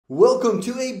Welcome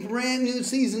to a brand new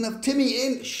season of Timmy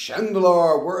in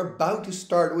Shandalar. We're about to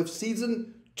start with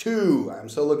season 2. I'm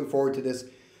so looking forward to this.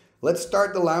 Let's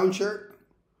start the launcher.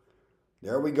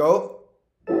 There we go.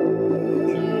 Ooh,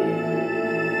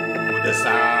 the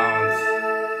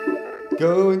sounds.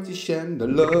 Going to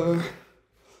Shandalar.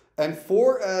 And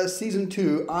for season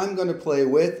 2, I'm going to play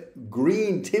with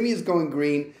green. Timmy is going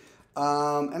green.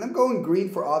 And I'm going green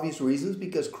for obvious reasons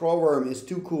because Crawworm is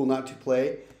too cool not to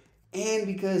play. And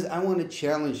because I want to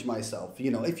challenge myself.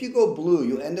 You know, if you go blue,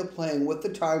 you end up playing with the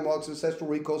Time Walks, Ancestral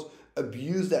Recalls,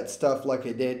 abuse that stuff like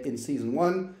I did in Season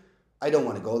 1. I don't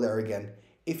want to go there again.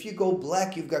 If you go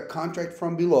black, you've got Contract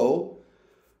from Below,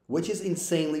 which is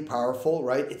insanely powerful,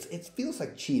 right? It feels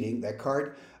like cheating, that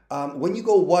card. When you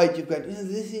go white, you've got, it's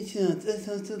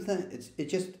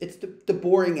the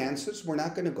boring answers. We're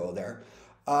not going to go there.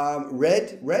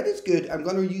 Red is good. I'm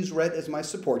going to use red as my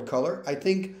support color. I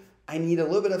think I need a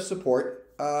little bit of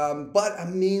support, but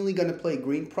I'm mainly going to play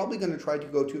green. Probably going to try to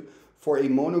go for a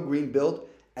mono green build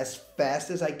as fast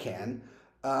as I can.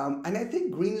 And I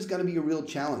think green is going to be a real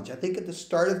challenge. I think at the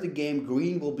start of the game,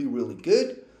 green will be really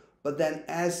good. But then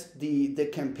as the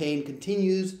campaign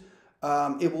continues,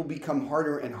 it will become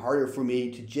harder and harder for me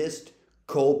to just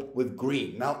cope with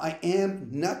green. Now, I am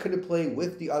not going to play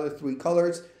with the other 3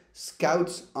 colors.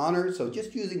 Scout's Honor, so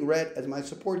just using red as my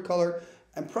support color.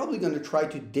 I'm probably going to try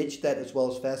to ditch that as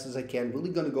well as fast as I can.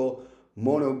 Really going to go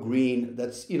mono green.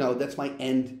 That's my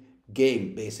end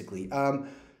game, basically.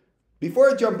 Before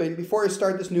I jump in, before I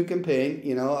start this new campaign,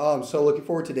 I'm so looking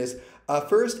forward to this.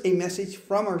 First, a message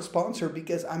from our sponsor,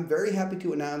 because I'm very happy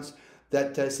to announce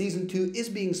that Season 2 is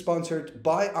being sponsored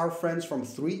by our friends from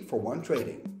 3-for-1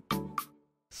 Trading.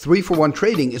 3-for-1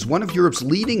 Trading is one of Europe's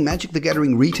leading Magic the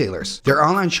Gathering retailers. Their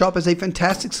online shop has a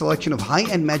fantastic selection of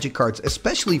high-end Magic cards,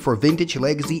 especially for vintage,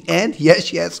 legacy, and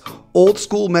yes, old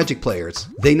school Magic players.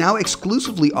 They now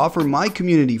exclusively offer my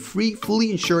community free, fully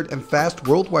insured and fast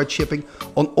worldwide shipping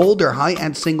on all their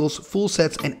high-end singles, full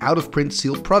sets, and out-of-print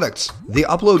sealed products. They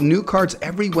upload new cards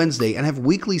every Wednesday and have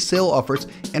weekly sale offers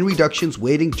and reductions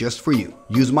waiting just for you.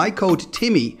 Use my code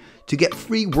TIMMY to get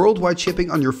free worldwide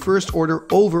shipping on your first order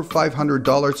over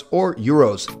 $500 or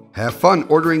euros. Have fun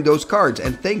ordering those cards,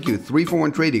 and thank you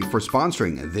 3-for-1 Trading for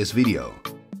sponsoring this video.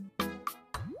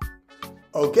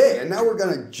 Okay, and now we're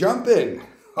gonna jump in.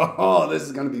 Oh, this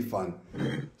is gonna be fun.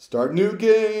 Start new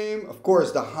game. Of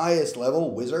course, the highest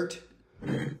level, Wizard.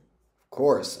 Of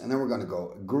course, and then we're gonna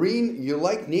go green. You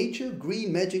like nature?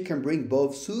 Green magic can bring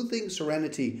both soothing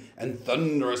serenity and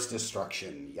thunderous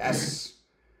destruction. Yes.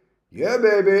 Yeah,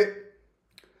 baby.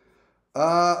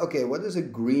 Okay, what does a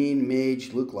green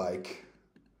mage look like?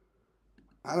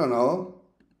 I don't know.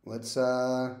 Let's,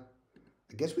 I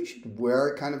guess we should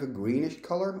wear kind of a greenish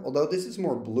color. Although this is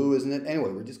more blue, isn't it?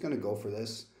 Anyway, we're just going to go for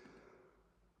this.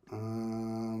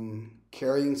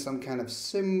 Carrying some kind of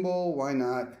symbol. Why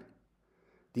not?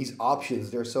 These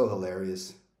options, they're so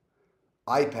hilarious.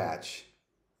 Eye patch.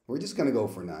 We're just going to go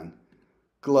for none.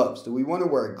 Gloves. Do we want to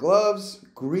wear gloves?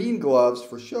 Green gloves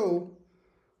for show.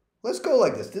 Let's go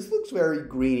like this. This looks very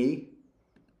greeny.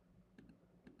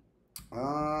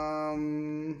 I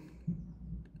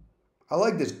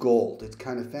like this gold. It's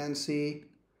kind of fancy.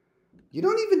 You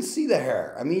don't even see the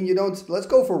hair. I mean, you don't. Let's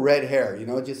go for red hair.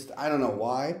 Just, I don't know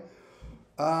why.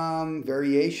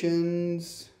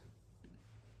 Variations.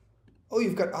 Oh,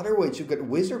 you've got other weights. You've got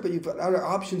wizard, but you've got other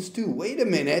options too. Wait a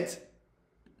minute.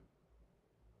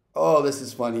 Oh, this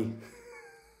is funny.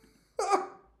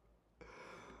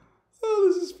 Oh,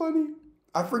 this is funny.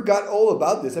 I forgot all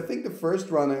about this. I think the first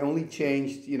run I only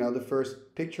changed, the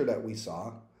first picture that we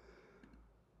saw.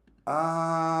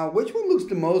 Which one looks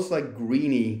the most like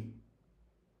greeny?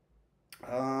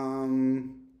 I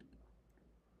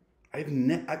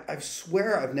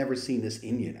swear I've never seen this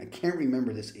Indian. I can't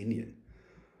remember this Indian.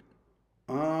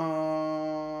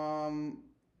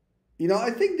 I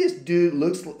think this dude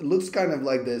looks kind of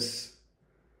like this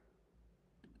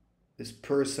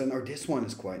person, or this one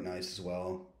is quite nice as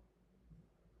well.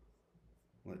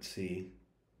 Let's see.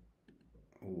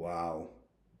 Wow.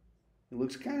 It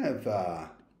looks kind of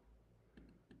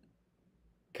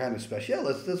special. Yeah,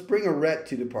 let's bring a ret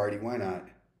to the party. Why not?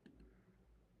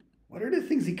 What are the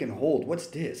things he can hold? What's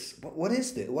this? What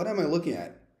is this? What am I looking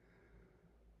at?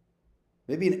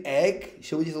 Maybe an egg?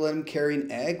 Should we just let him carry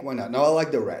an egg? Why not? No, I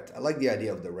like the ret. I like the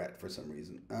idea of the ret for some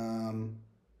reason.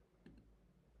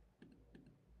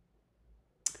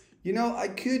 I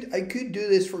could do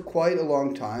this for quite a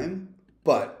long time,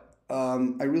 but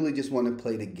I really just want to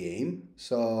play the game.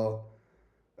 So,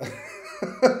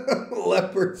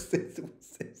 leopards.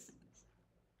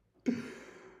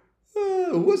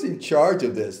 Who was in charge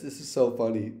of this? This is so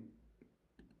funny.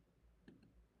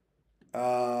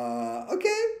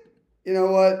 Okay. You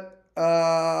know what?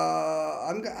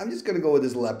 I'm just gonna go with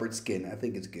this leopard skin. I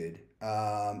think it's good.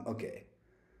 Okay.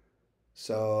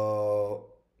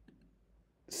 So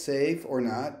save or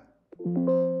not?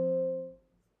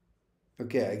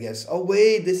 Okay, I guess. Oh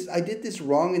wait, I did this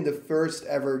wrong in the first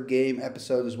ever game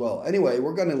episode as well. Anyway,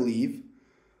 we're gonna leave.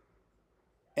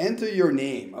 Enter your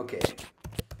name. Okay.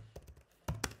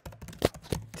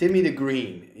 Timmy the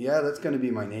Green. Yeah, that's gonna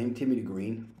be my name, Timmy the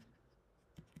Green.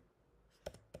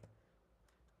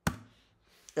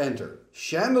 Enter.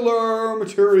 Shandalar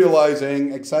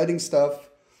materializing. Exciting stuff.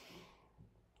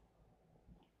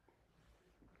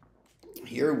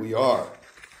 Here we are.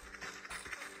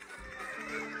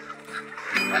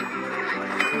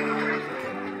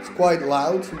 It's quite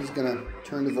loud, so I'm just gonna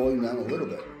turn the volume down a little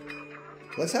bit.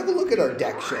 Let's have a look at our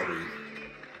deck, shall we?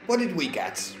 What did we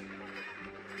get?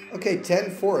 Okay,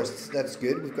 10 forests, that's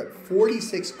good. We've got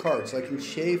 46 cards, so I can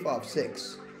shave off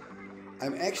 6.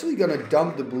 I'm actually gonna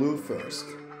dump the blue first.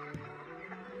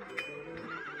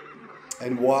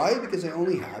 And why? Because I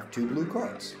only have 2 blue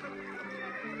cards.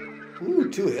 Ooh,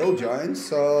 2 hill giants,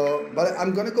 but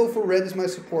I'm gonna go for red as my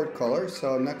support color,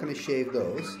 so I'm not gonna shave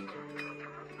those.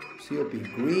 COP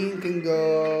green can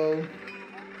go.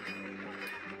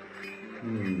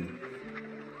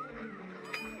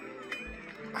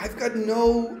 I've got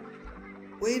no...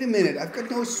 Wait a minute, I've got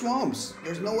no swamps.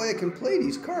 There's no way I can play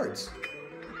these cards.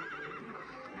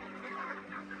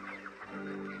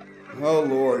 Oh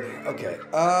Lord, okay.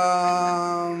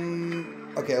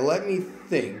 Okay, let me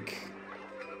think.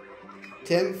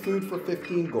 10 food for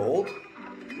 15 gold.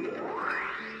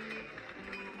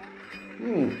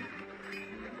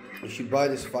 I should buy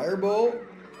this fireball.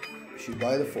 I should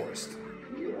buy the forest.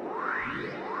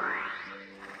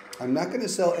 I'm not going to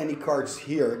sell any cards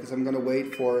here because I'm going to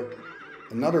wait for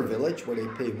another village where they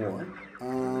pay more.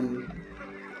 I'm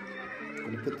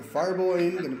going to put the fireball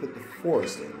in. I'm going to put the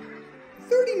forest in.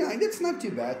 39, that's not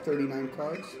too bad. 39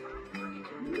 cards.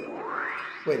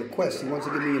 Wait, a quest. He wants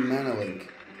to give me a mana link.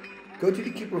 Go to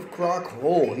the Keeper of Kraag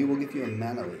Hall. He will give you a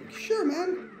mana link. Sure,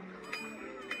 man.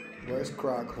 Where's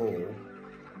Kraag Hall?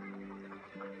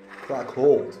 Kraag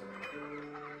Hall.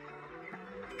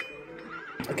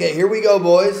 Okay, here we go,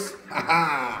 boys.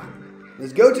 Haha.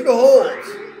 Let's go to the holes.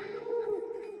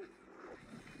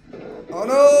 Oh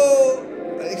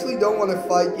no! I actually don't want to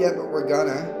fight yet, but we're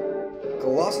gonna.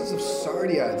 Colossus of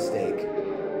Sardia at stake.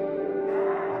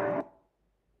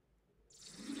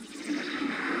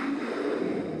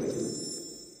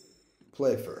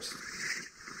 Play first.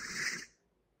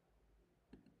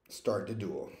 Start the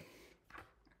duel.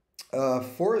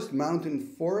 Forest,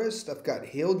 Mountain, Forest. I've got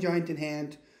Hail Giant in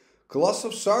hand. Colossus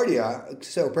of Sardia.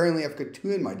 So apparently I've got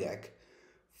 2 in my deck.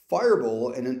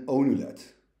 Fireball and an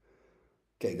Onulet.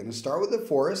 Okay, gonna start with the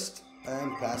Forest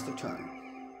and pass the turn.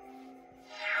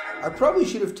 I probably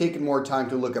should have taken more time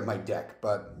to look at my deck,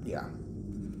 but yeah.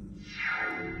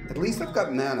 At least I've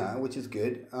got mana, which is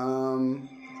good.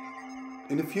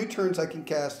 In a few turns I can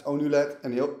cast Onulet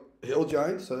and Hail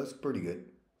Giant, so that's pretty good.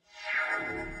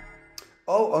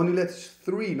 Oh, Onulet's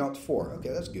 3, not 4. Okay,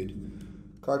 that's good.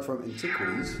 Card from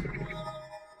Antiquities.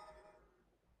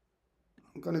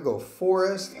 I'm gonna go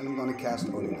Forest and I'm gonna cast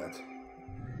Onulet.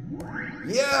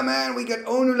 Yeah, man, we got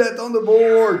Onulet on the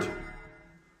board.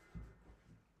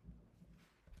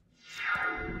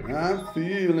 I'm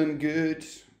feeling good.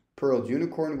 Pearl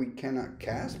Unicorn we cannot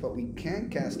cast, but we can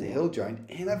cast a Hill Giant,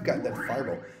 and I've got that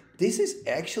Fireball. This is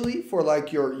actually for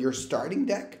like your starting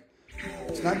deck.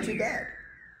 It's not too bad.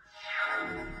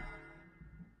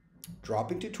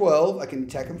 Dropping to 12, I can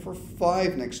attack him for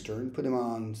 5 next turn, put him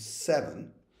on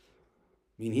 7.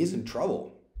 I mean, he's in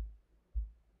trouble.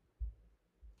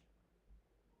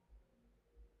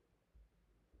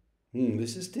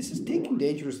 This is taking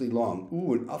dangerously long.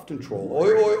 Ooh, an Ufton Troll.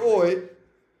 Oi, oi, oi.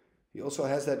 He also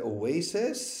has that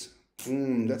Oasis.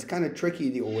 That's kind of tricky.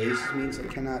 The Oasis means I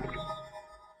cannot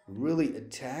really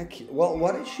attack. Well,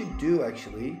 what I should do,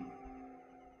 actually, is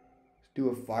do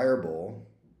a Fireball.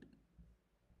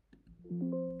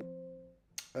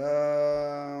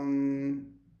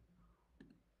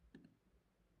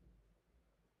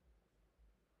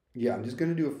 Yeah, I'm just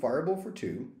going to do a Fireball for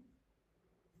 2.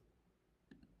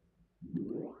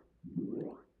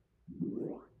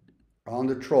 On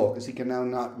the troll, because he can now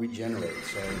not regenerate.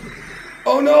 So,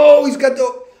 oh no, he's got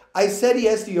the... I said he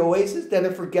has the Oasis, then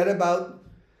I forget about...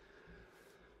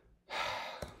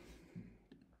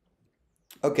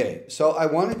 Okay, so I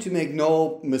wanted to make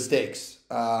no mistakes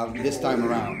this time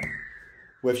around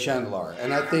with Shandalar.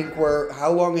 And I think we're...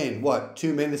 How long in? What?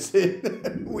 2 minutes in?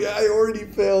 I already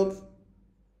failed.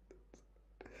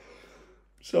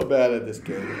 So bad at this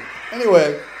game.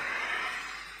 Anyway,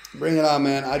 Bring it on,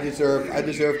 man. I deserve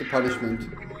the punishment.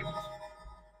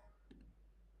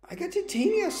 I got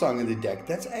Titania song in the deck.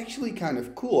 That's actually kind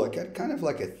of cool. I got kind of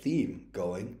like a theme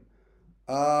going.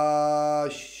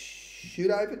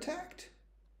 Should I have attacked?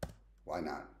 Why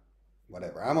not?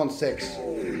 Whatever. I'm on 6.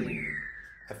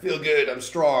 I feel good. I'm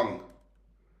strong.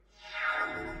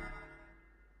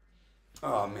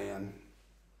 Oh, man.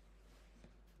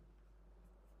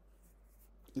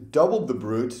 Doubled the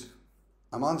brute.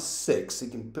 I'm on 6. He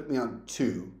can put me on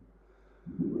 2.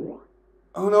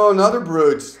 Oh no, another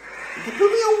brute. He can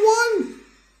put me on 1.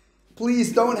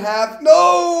 Please don't have...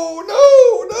 No!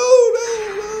 No! No!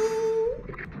 No! No!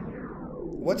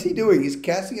 What's he doing? He's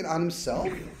casting it on himself?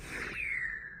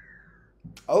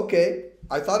 Okay.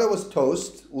 I thought it was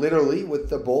toast, literally, with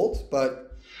the bolt,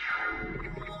 but...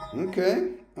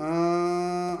 Okay.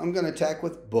 I'm going to attack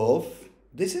with both.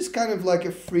 This is kind of like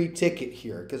a free ticket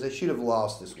here, because I should have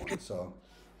lost this one, so...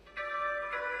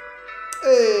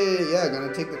 Hey, yeah, I'm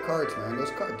gonna take the cards, man. Those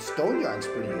cards, Stone Giant's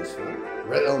pretty useful.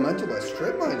 Red Elemental by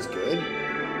Strip Mine's good.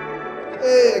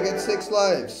 Hey, I got 6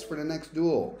 lives for the next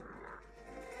duel.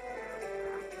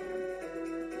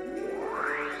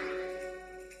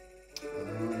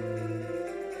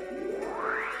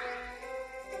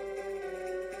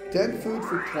 $10 food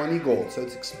for 20 gold, so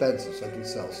it's expensive, so I can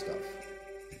sell stuff.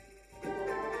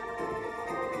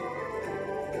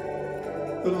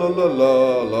 La la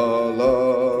la la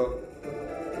la.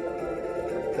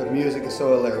 That music is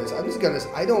so hilarious.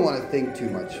 I don't want to think too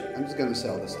much. I'm just gonna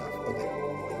sell this stuff. Okay.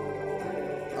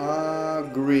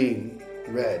 Green,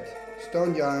 red,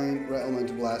 Stone Giant, Red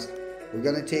Elemental Blast. We're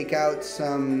gonna take out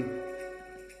some...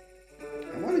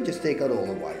 I want to just take out all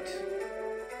the white.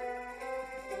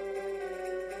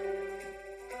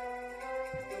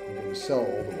 I'm gonna sell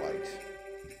all the white.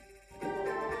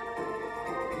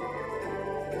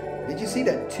 Did you see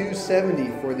that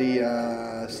 270 for the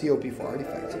COP for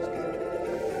artifacts? That's good.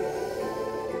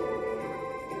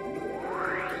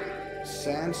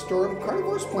 Sandstorm,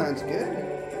 Carnivore's Plan's good.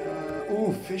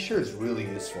 Ooh, Fisher is really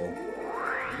useful.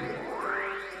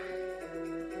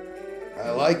 I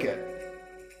like it.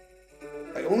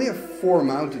 I only have 4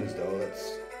 mountains though.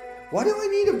 That's... Why do I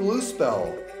need a blue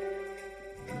spell?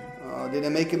 Oh, did I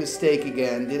make a mistake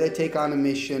again? Did I take on a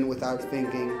mission without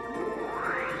thinking?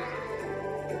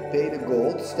 Pay the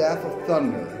gold, Staff of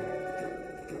Thunder.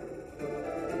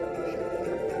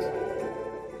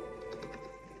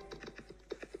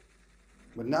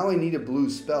 But now I need a blue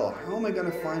spell. How am I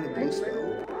going to find a blue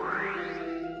spell?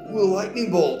 Ooh, Lightning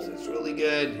Bolt. It's really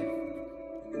good.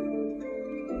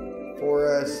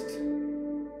 Forest.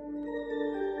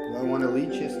 Do I want to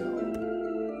leeches? No.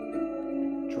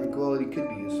 Tranquility could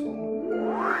be useful.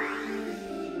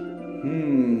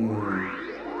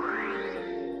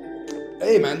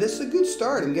 Hey man, this is a good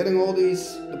start. I'm getting all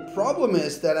these... The problem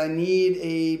is that I need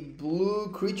a blue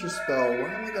creature spell. Where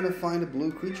am I going to find a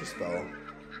blue creature spell?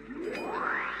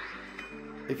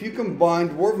 If you combine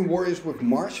Dwarven Warriors with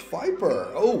Marsh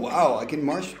Viper. Oh wow, I can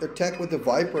Marsh attack with the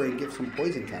Viper and give some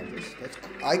poison counters. That's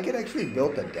cool. I could actually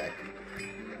build that deck.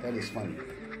 That is funny.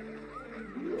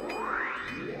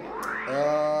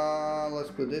 Let's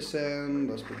put this in.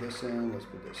 Let's put this in. Let's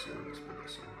put this in. Let's put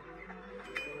this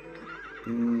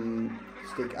in.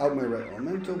 Let's take out my Red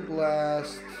Elemental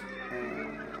Blast.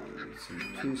 Let's see,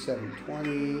 2, 7,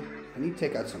 20. I need to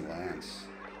take out some lands.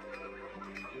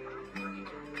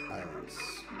 Islands.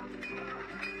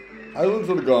 Islands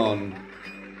are gone.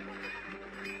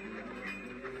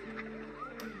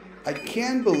 I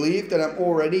can't believe that I'm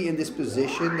already in this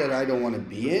position that I don't want to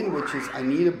be in, which is I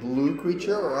need a blue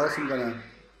creature or else I'm going to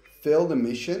fail the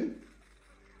mission.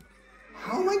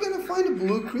 How am I going to find a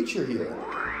blue creature here?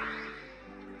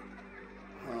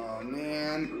 Oh,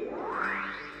 man.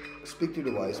 Speak to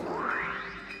the wise man.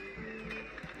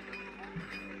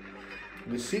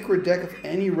 The secret deck of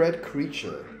any red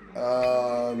creature.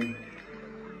 Goblin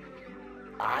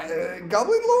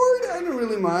Lord? I don't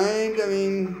really mind. I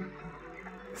mean,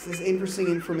 this is interesting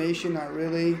information, not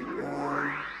really.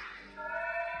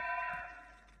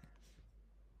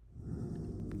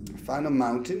 I found a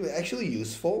mountain, actually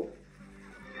useful.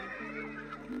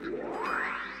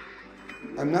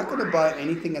 I'm not going to buy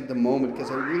anything at the moment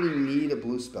because I really need a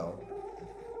blue spell.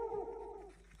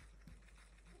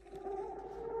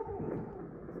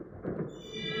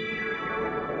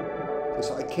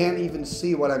 So I can't even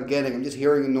see what I'm getting. I'm just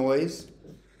hearing a noise.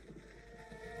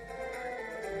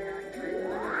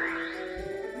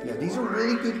 Yeah, these are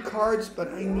really good cards,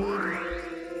 but I need...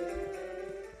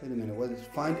 Wait a minute, what is it?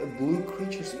 Find a blue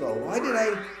creature spell. Why did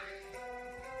I...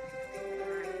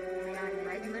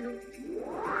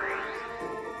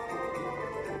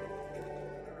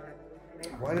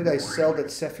 Why did I sell that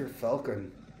Sapphire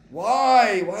Falcon?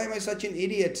 Why? Why am I such an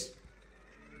idiot?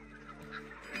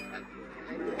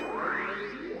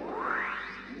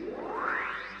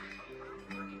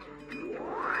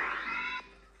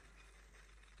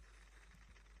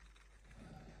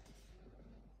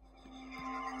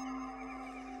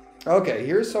 Okay,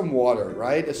 here's some water,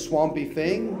 right? A swampy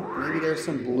thing. Maybe there's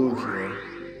some blue here.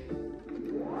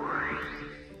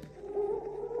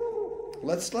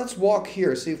 Let's walk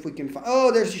here, see if we can find...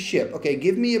 Oh, there's a ship. Okay,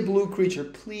 give me a blue creature,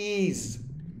 please.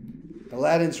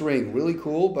 Aladdin's ring, really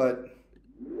cool, but...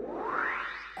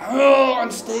 Oh,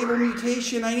 unstable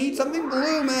mutation. I need something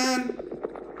blue, man.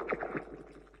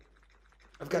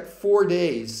 I've got 4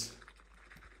 days.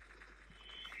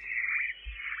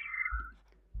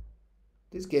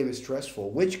 This game is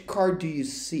stressful. Which card do you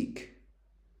seek?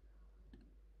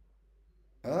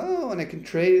 Oh, and I can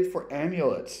trade it for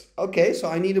amulets. Okay, so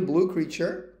I need a blue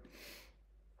creature.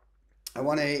 I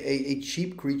want a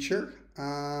cheap creature.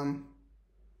 2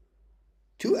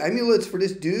 amulets for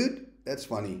this dude? That's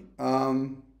funny.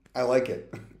 I like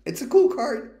it. It's a cool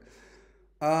card.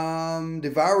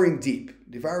 Devouring Deep.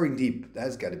 Devouring Deep.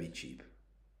 That's got to be cheap.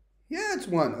 Yeah, it's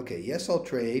 1. Okay, yes, I'll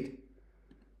trade.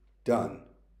 Done.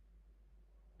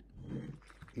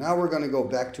 Now we're going to go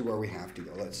back to where we have to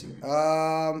go. Let's see.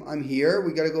 I'm here.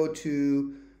 We got to go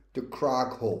to the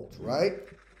Kraag Hall, right?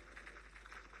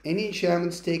 Any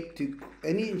enchantments take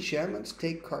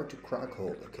card to Kraag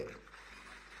Hall. Okay.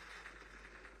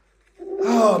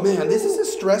 Oh man, this is a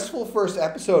stressful first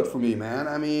episode for me, man.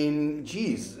 I mean,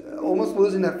 geez, almost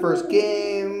losing that first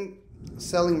game,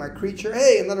 selling my creature.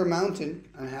 Hey, another mountain.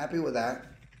 I'm happy with that.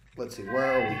 Let's see,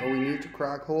 where are we? Oh, we need to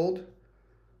Kraag Hall.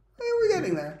 Hey, we're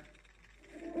getting there.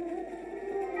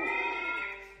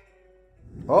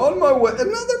 On my way, another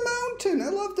mountain. I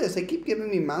love this. They keep giving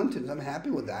me mountains. I'm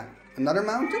happy with that. Another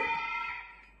mountain?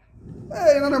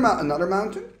 Hey, another mountain.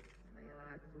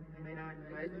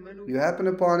 You happen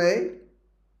upon a...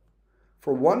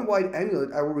 For 1 white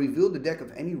amulet, I will reveal the deck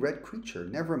of any red creature.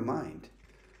 Never mind.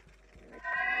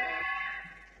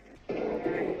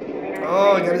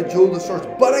 Oh, I gotta jewel the source.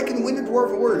 But I can win the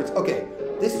Dwarven Warriors. Okay,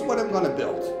 this is what I'm gonna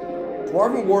build.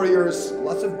 Dwarven Warriors,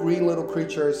 lots of green little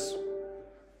creatures.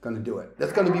 Gonna do it.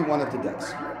 That's gonna be one of the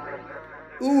decks.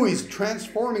 Ooh, he's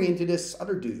transforming into this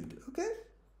other dude. Okay.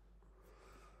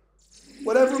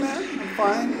 Whatever, man. I'm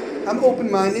fine. I'm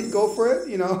open-minded. Go for it,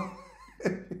 you know.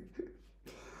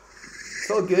 It's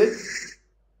all good.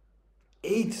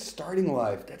 8 starting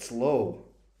life. That's low.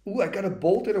 Ooh, I got a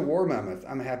bolt and a war mammoth.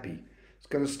 I'm happy. It's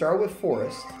gonna start with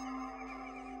forest.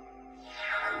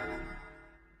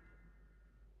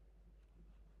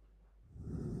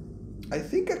 I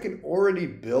think I can already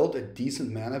build a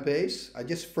decent mana base. I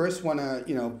just first want to,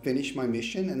 you know, finish my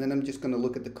mission, and then I'm just going to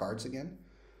look at the cards again.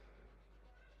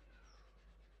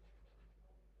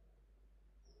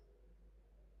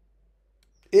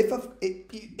 If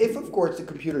of course the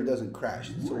computer doesn't crash,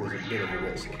 it's always a bit of a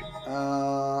risk.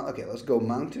 Okay, let's go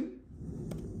mountain.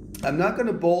 I'm not going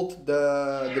to bolt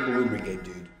the Balloon Brigade,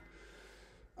 dude.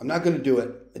 I'm not going to do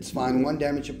it. It's fine. 1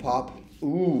 damage a pop.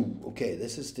 Ooh, okay,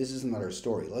 this is another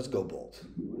story. Let's go bolt.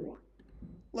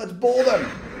 Let's bolt him!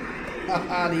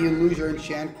 Haha, do you lose your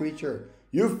enchant creature?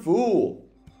 You fool!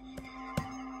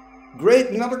 Great,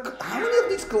 another... How many of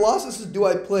these Colossuses do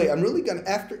I play? I'm really gonna...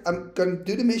 I'm gonna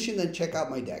do the mission, then check out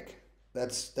my deck.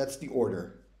 That's the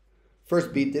order.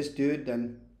 First beat this dude,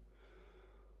 then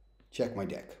check my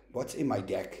deck. What's in my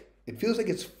deck? It feels like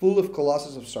it's full of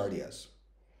Colossus of Sardius.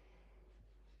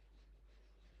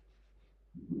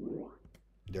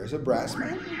 There's a brass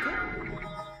man. Okay.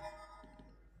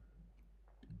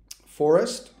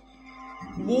 Forest.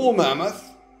 Wool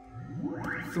mammoth.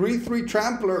 3/3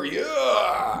 trampler.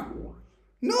 Yeah.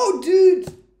 No,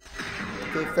 dude.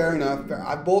 Okay, fair enough.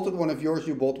 I bolted one of yours.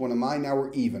 You bolted one of mine. Now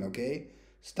we're even. Okay.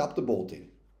 Stop the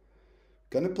bolting.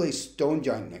 Gonna play Stone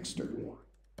Giant next turn.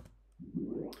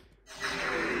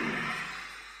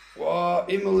 Wow,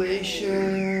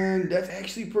 immolation. That's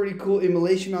actually pretty cool.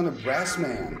 Immolation on a brass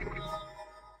man.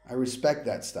 I respect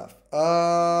that stuff.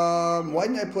 Why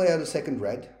didn't I play out a second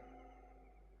red?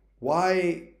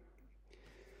 Why?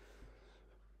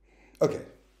 Okay,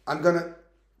 I'm gonna,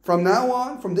 from now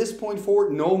on, from this point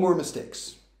forward, no more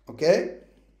mistakes. Okay?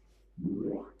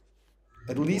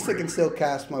 At least I can still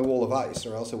cast my Wall of Ice,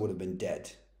 or else I would have been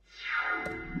dead.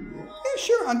 Yeah,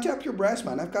 sure, untap your brass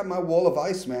man. I've got my Wall of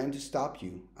Ice, man, to stop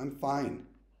you. I'm fine.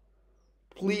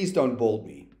 Please don't bolt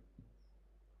me.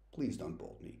 Please don't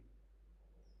bolt me.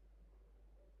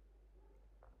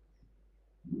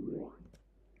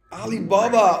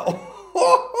 Alibaba!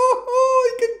 Oh,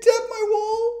 he can tap my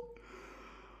wall!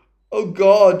 Oh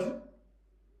God!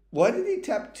 Why did he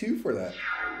tap 2 for that?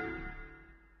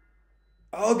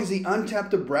 Oh, because he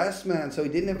untapped the Brass Man, so he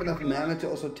didn't have enough mana to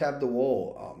also tap the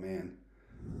wall. Oh man.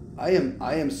 I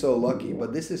am so lucky,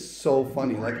 but this is so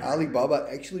funny. Like Alibaba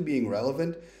actually being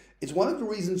relevant. It's one of the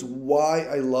reasons why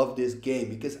I love this game,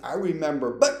 because I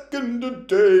remember back in the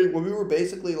day when we were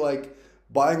basically like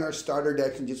buying our starter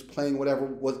decks and just playing whatever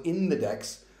was in the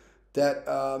decks, that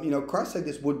you know, cards like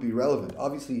this would be relevant.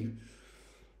 Obviously,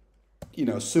 you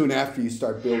know, soon after you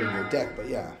start building your deck, but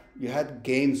yeah, you had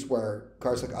games where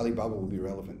cards like Alibaba would be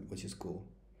relevant, which is cool.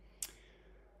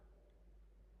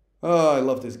 Oh, I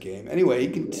love this game. Anyway,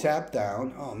 he can tap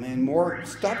down. Oh man, more.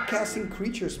 Stop casting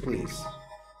creatures, please.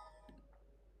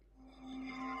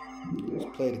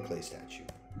 Let's play the clay statue.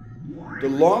 The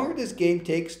longer this game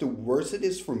takes, the worse it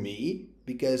is for me,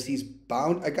 because he's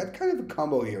bound. I got kind of a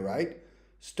combo here, right?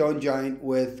 Stone Giant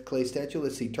with clay statue.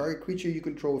 Let's see. Target creature you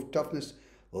control with toughness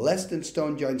less than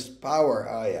Stone Giant's power.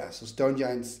 Oh yeah, so Stone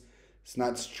Giant's is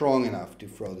not strong enough to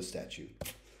throw the statue.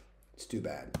 It's too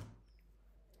bad.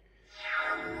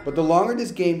 But the longer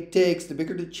this game takes, the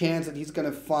bigger the chance that he's going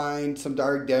to find some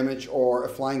direct damage or a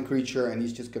flying creature and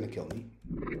he's just going to kill me.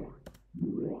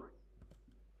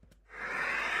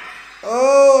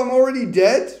 Oh, I'm already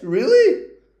dead? Really?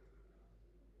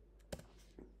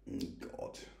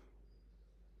 God.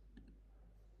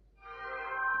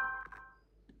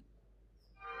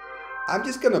 I'm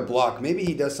just going to block. Maybe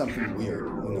he does something weird.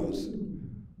 Who knows?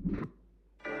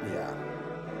 Yeah.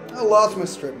 I lost my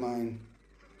strip mine.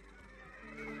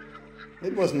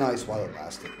 It was nice while it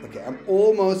lasted. Okay, I'm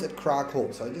almost at Kraag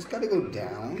Hall, so I just gotta go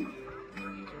down.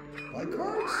 Buy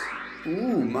cards?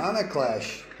 Ooh, Mana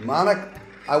Clash.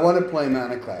 I want to play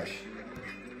Mana Clash.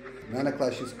 Mana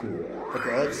Clash is cool.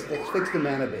 Okay, let's fix the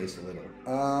mana base a little.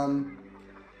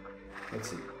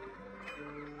 Let's see.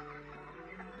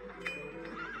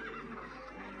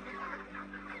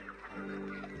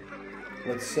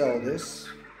 Let's sell this.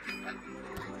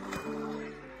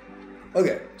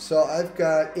 Okay, so I've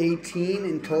got 18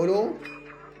 in total.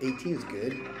 18 is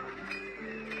good.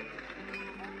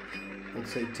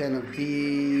 Let's say 10 of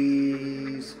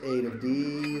these, 8 of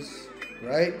these,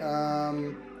 right?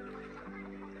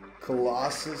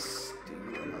 Colossus.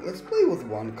 Let's play with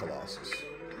one Colossus.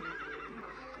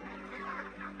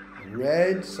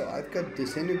 Red, so I've got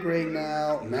Disintegrate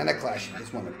now. Mana Clash, I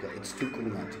just want to play. It's too cool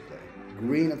not to play.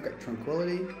 Green, I've got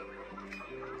Tranquility.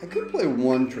 I could play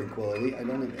one Tranquility. I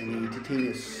don't have any.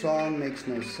 Titania's Song makes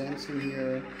no sense in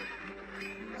here.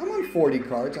 I'm on 40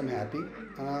 cards. I'm happy.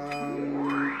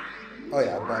 Oh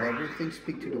yeah, I bought everything.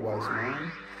 Speak to the Wise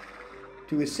Man.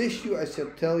 To assist you, I shall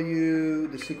tell you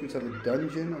the secrets of a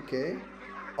dungeon. Okay.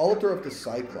 Altar of the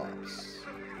Cyclops.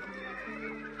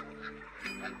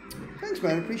 Thanks,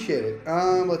 man. Appreciate it.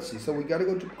 Let's see. So we got to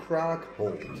go to Kraag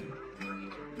Hall.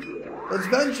 Let's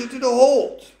venture to the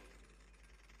hold.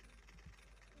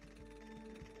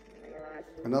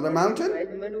 Another mountain?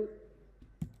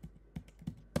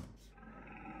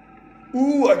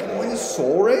 Ooh, I can win a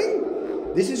Soul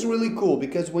Ring? This is really cool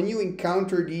because when you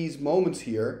encounter these moments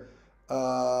here,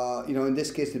 you know, in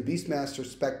this case, the Beastmaster,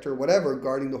 Spectre, whatever,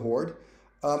 guarding the Horde,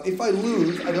 if I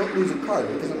lose, I don't lose a card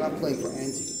because I'm not playing for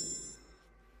ante.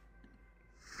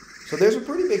 So there's a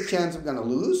pretty big chance I'm going to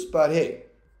lose, but hey,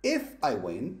 if I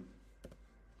win,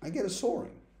 I get a Soul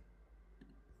Ring.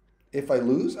 If I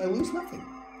lose nothing.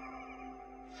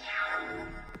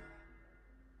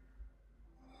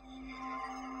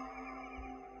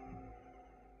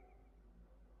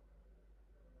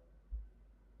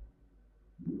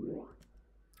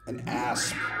 An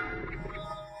Asp.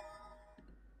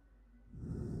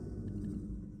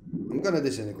 I'm going to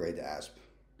disintegrate the Asp.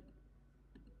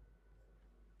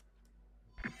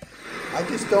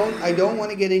 I don't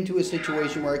want to get into a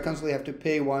situation where I constantly have to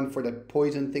pay one for the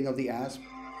poison thing of the Asp.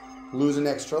 Lose an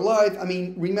extra life. I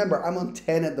mean, remember, I'm on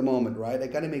 10 at the moment, right? I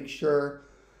got to make sure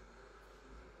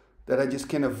that I just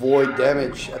can avoid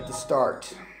damage at the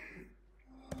start.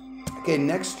 Okay,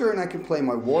 next turn I can play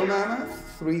my War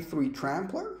Mammoth, 3/3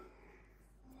 Trampler.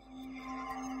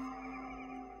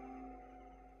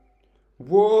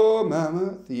 War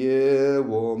Mammoth, yeah,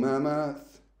 War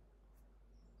Mammoth.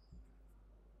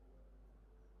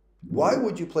 Why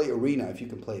would you play Arena if you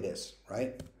can play this,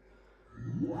 right?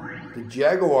 The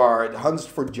Jaguar, it hunts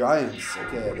for giants.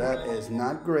 Okay, that is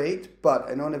not great, but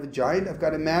I don't have a giant, I've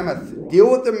got a Mammoth.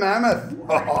 Deal with the Mammoth.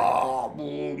 Oh,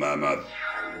 Mammoth.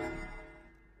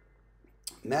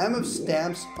 Mammoth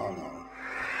stamps. Oh no.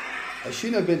 I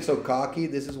shouldn't have been so cocky.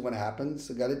 This is what happens.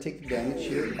 I gotta take the damage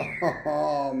here.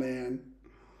 Oh man.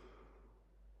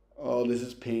 Oh, this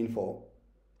is painful.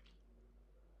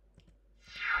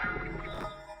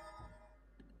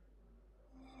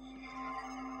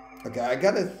 Okay, I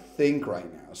gotta think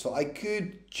right now. So I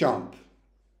could jump,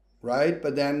 right?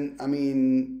 But then, I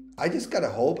mean, I just gotta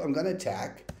hope. I'm gonna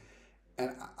attack.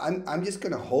 And I'm just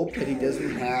gonna hope that he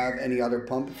doesn't have any other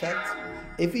pump effects.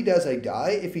 If he does, I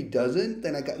die. If he doesn't,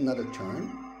 then I got another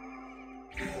turn.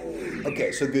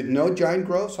 Okay, so good. No giant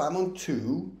growth, so I'm on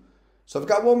 2. So I've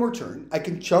got one more turn. I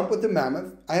can jump with the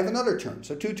mammoth. I have another turn,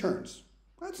 so 2 turns.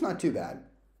 That's not too bad.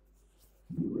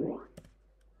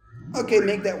 Okay,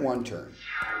 make that 1 turn.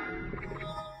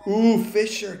 Ooh,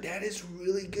 Fisher. That is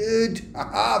really good.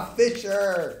 Haha,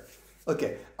 Fisher.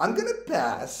 Okay, I'm going to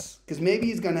pass, because maybe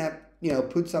he's going to, you know,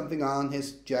 put something on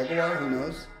his Jaguar. Who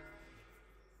knows?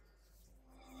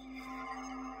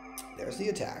 There's the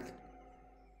attack.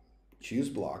 Choose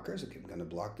blockers. Okay, I'm going to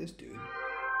block this dude.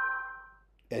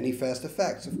 Any fast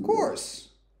effects? Of course.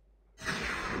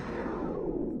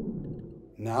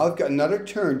 Now I've got another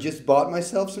turn. Just bought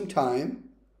myself some time.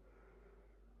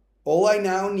 All I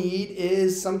now need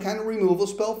is some kind of removal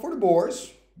spell for the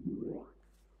boars.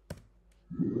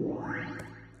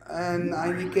 And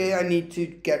I need to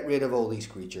get rid of all these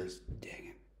creatures.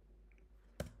 Dang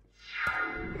it.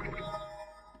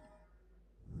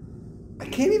 I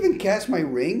can't even cast my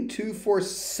ring. 2 for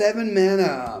 7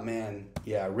 mana. Oh, man.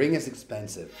 Yeah, ring is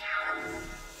expensive.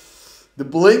 The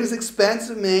bling is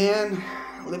expensive, man.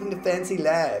 Living the fancy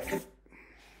life.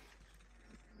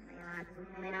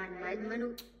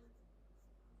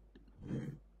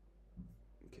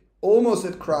 Okay. Almost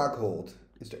at Kraag Hall.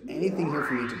 Is there anything here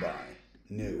for me to buy?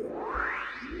 No.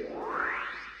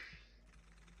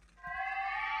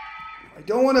 I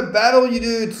don't want to battle you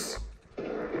dudes.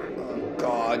 Oh,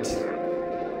 God.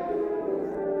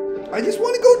 I just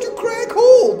want to go to Kraag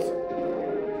Hall.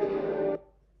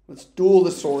 Let's duel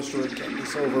the sorcerer and get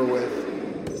this over with.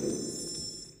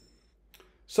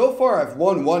 So far, I've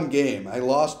won 1 game. I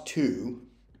lost 2.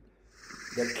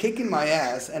 They're kicking my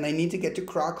ass, and I need to get to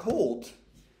Kraag Hall.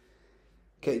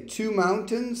 Okay, 2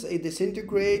 mountains, a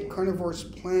disintegrate, carnivore's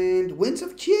plant, winds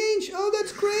of change. Oh,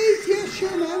 that's great. Yeah,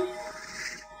 sure, man.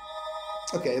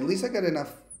 Okay, at least I got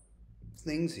enough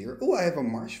things here. Oh, I have a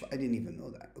marsh. I didn't even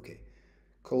know that. Okay.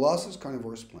 Colossus,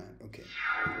 carnivore's plant. Okay.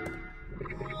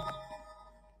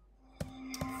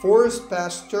 Forest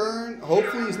past turn.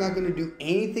 Hopefully he's not going to do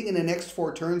anything in the next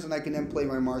 4 turns and I can then play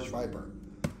my Marsh Viper.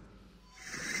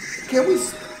 Can we...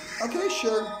 Okay,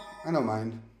 sure. I don't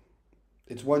mind.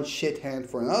 It's one shit hand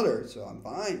for another, so I'm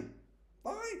fine.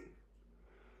 Fine.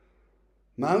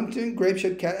 Mountain,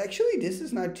 Grapeshot Cat. Actually, this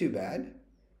is not too bad.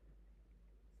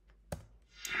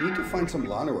 I need to find some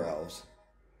Llanowar Elves.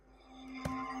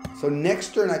 So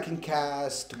next turn I can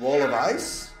cast Wall of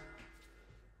Ice.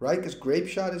 Right? Because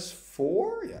Grapeshot is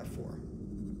 4? Yeah, 4.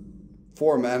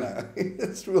 4 mana.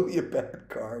 That's really a bad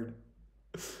card.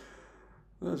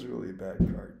 That's really a bad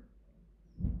card.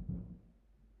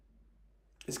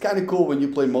 It's kind of cool when you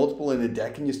play multiple in a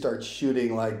deck and you start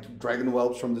shooting like dragon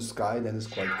whelps from the sky. Then it's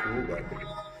quite cool. But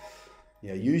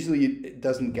yeah, usually it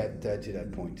doesn't get to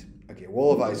that point. Okay,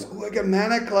 Wall of Ice. Oh, I got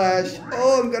Mana Clash.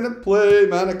 Oh, I'm going to play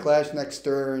Mana Clash next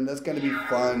turn. That's going to be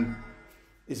fun.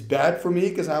 It's bad for me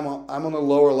because I'm on a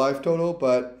lower life total,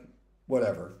 but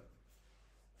whatever.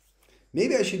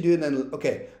 Maybe I should do it then.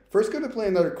 Okay, first going to play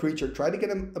another creature. Try to get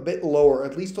him a bit lower,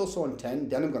 at least also on 10.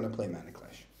 Then I'm going to play Mana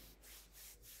Clash.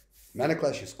 Mana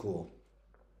Clash is cool.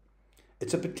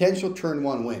 It's a potential turn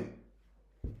 1 win.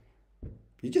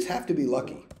 You just have to be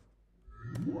lucky.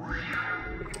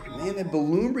 Man, that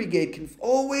Balloon Brigade can...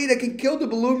 Oh, wait, I can kill the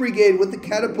Balloon Brigade with the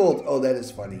catapult. Oh, that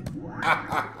is funny.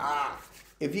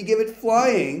 If you give it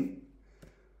flying...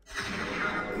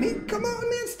 I mean, come on,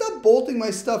 man. Stop bolting my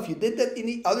stuff. You did that in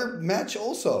the other match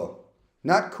also.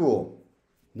 Not cool.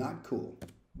 Not cool.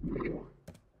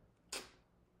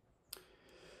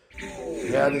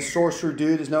 Yeah, this sorcerer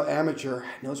dude is no amateur.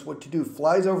 Knows what to do.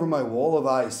 Flies over my Wall of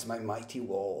Ice. My mighty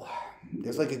wall.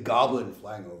 There's like a goblin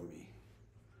flying over me.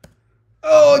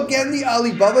 Oh, again the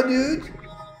Alibaba dude?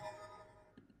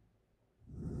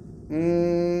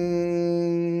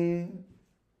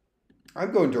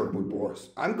 I'm going Dirkwood Boars.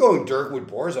 I'm going Dirkwood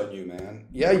Boars on you, man.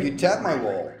 Yeah, you tap my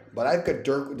wall. But I've got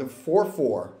Dirkwood, the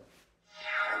 4/4.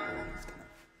 It's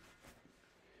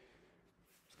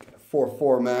got a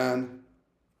 4/4, man.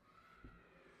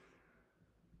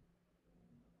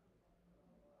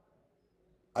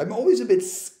 I'm always a bit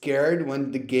scared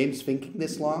when the game's thinking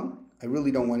this long. I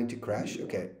really don't want it to crash.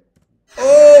 Okay.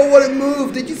 Oh, what a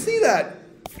move. Did you see that?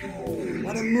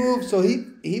 What a move. So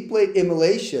he played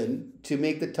Immolation to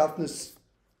make the toughness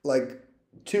like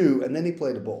 2, and then he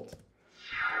played a bolt.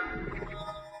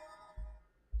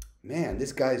 Man,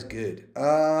 this guy's good.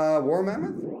 War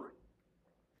Mammoth?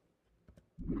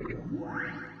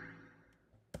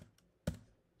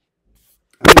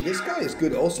 I mean, this guy is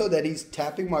good. Also that he's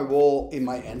tapping my wall in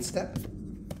my end step.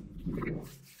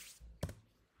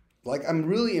 Like, I'm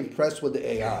really impressed with the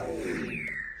AI.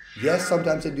 Yes,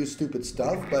 sometimes they do stupid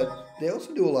stuff, but they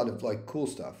also do a lot of, like, cool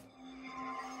stuff.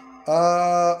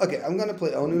 Okay, I'm going to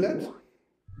play Onulet.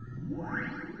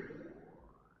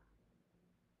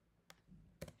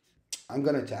 I'm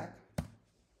going to attack.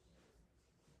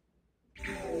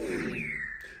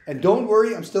 And don't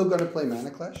worry, I'm still going to play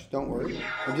Mana Clash. Don't worry.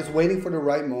 I'm just waiting for the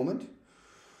right moment.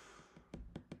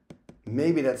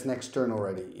 Maybe that's next turn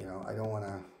already. You know, I don't want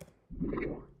to...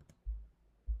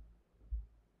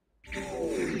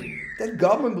 That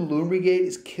Goblin Balloon Brigade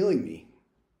is killing me.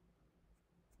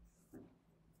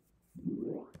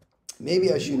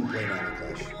 Maybe I shouldn't play Mana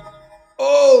Clash.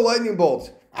 Oh, Lightning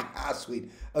Bolt.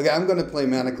 Sweet. Okay, I'm going to play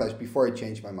Mana Clash before I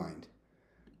change my mind.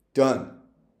 Done.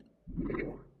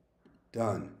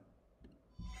 Done.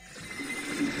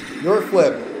 Your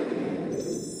flip.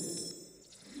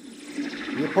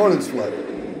 The opponent's flip.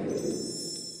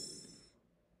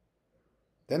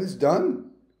 Then it's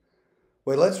done?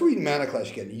 Wait, let's read Mana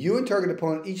Clash again. You and target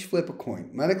opponent each flip a coin.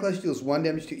 Mana Clash deals 1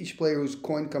 damage to each player whose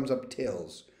coin comes up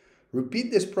tails.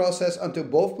 Repeat this process until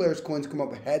both players' coins come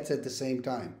up heads at the same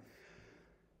time.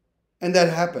 And that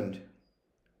happened.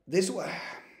 This way.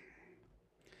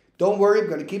 Don't worry, I'm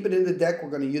going to keep it in the deck. We're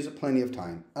going to use it plenty of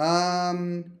time.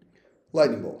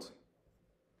 Lightning Bolt.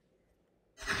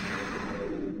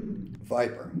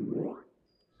 Viper.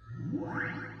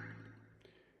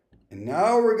 And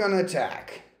now we're going to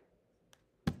attack.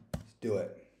 Let's do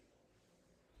it.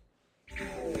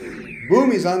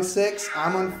 Boom, he's on 6.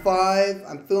 I'm on 5.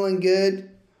 I'm feeling good.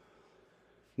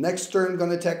 Next turn, I'm going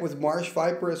to attack with Marsh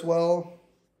Viper as well.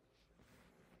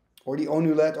 Or the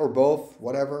Onulet, or both.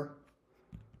 Whatever.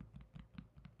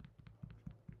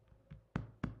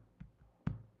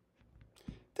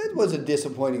 That was a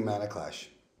disappointing Mana Clash.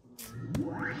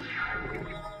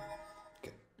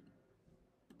 Okay.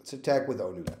 Let's attack with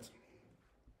Onulet.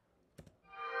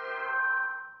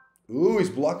 Ooh, he's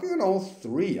blocking on all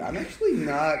 3. I'm actually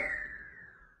not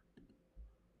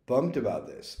bummed about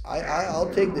this.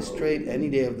 I'll take this trade any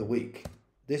day of the week.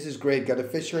 This is great. Got a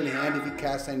Fisher in hand if he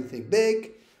casts anything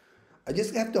big. I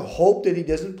just have to hope that he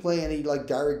doesn't play any like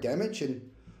direct damage and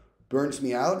burns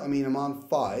me out. I mean, I'm on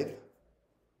 5.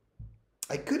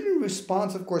 I could in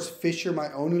response, of course, Fisher my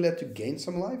Onulet to gain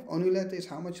some life. Onulet is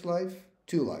how much life?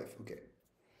 2 life. Okay.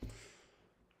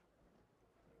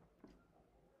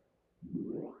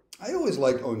 I always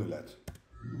liked Onulet.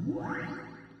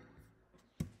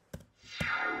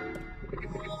 Okay.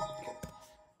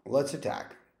 Let's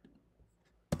attack.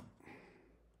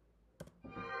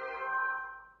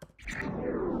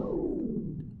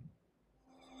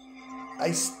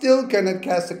 I still cannot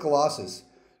cast a Colossus.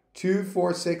 2,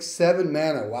 4, 6, 7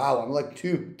 mana. Wow, I'm like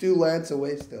two lands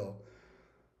away still.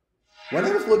 When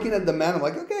I was looking at the mana, I'm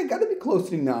like, okay, I gotta be close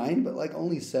to 9, but like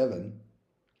only 7.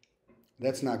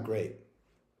 That's not great.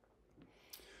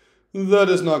 That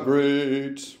is not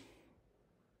great.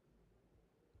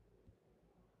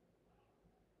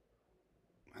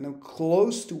 And I'm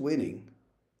close to winning.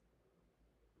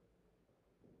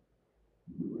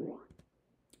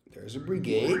 There's a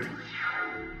brigade.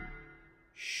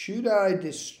 Should I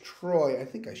destroy? I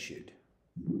think I should.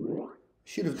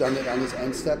 Should have done it on his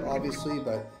end step, obviously,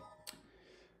 but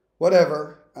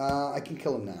whatever. I can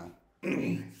kill him now.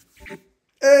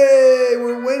 Hey,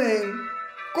 we're winning.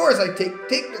 Of course I take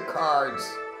the cards.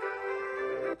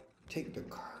 Take the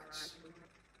cards.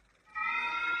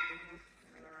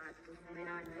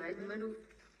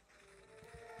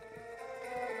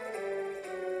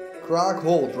 Kraag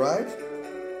Hall, right?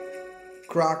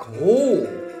 Kraag Hall.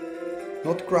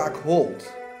 Not Kraag Hall.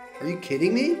 Are you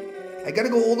kidding me? I gotta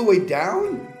go all the way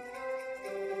down?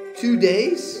 2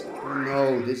 days? Oh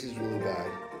no, this is really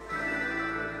bad.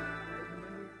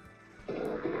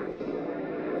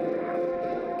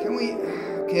 Can we...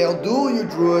 Okay, I'll duel your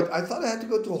druid. I thought I had to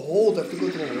go to Hold. I have to go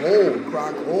to a hole.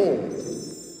 Kraag Hall.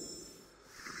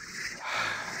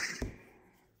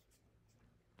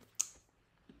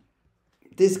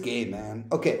 This game, man.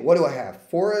 Okay, what do I have?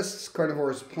 Forests,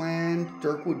 Carnivorous Plant,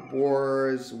 Dirkwood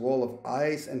Boars, Wall of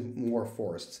Ice, and more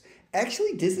forests.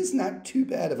 Actually, this is not too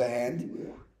bad of a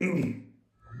hand.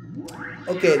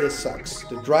 Okay, this sucks.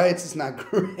 The Dryads is not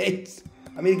great.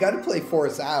 I mean, you got to play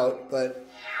forests out, but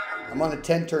I'm on a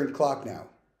 10-turn clock now.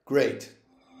 Great.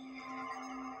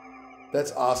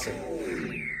 That's awesome.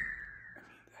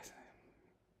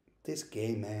 This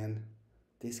game, man.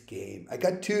 This game. I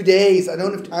got 2 days. I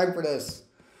don't have time for this.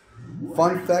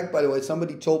 Fun fact, by the way,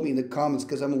 somebody told me in the comments,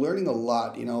 because I'm learning a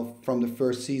lot, you know, from the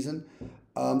first season,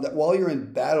 that while you're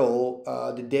in battle,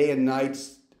 the day and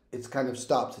nights it's kind of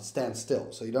stops. It stands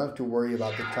still. So you don't have to worry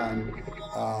about the time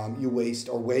you waste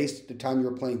the time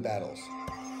you're playing battles.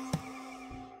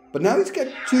 But now he's got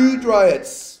 2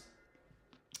 Dryads.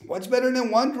 What's better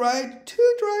than 1 Dryad?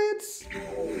 2 Dryads.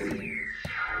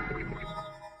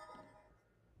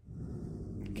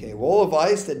 Okay, Wall of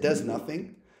Ice that does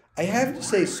nothing. I have to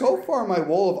say, so far my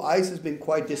Wall of Ice has been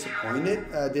quite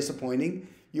disappointing.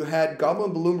 You had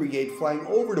Goblin Balloon Brigade flying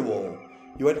over the wall.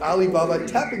 You had Alibaba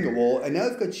tapping the wall, and now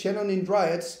you've got Shannon and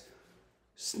Dryads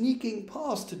sneaking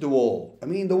past the wall. I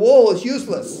mean, the wall is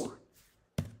useless.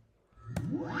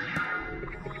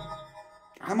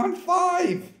 I'm on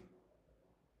 5.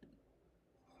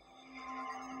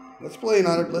 Let's play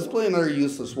another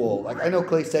useless wall. Like, I know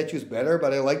Clay Statue's better,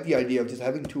 but I like the idea of just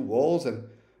having 2 walls and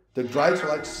the Dryads are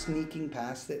like sneaking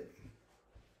past it.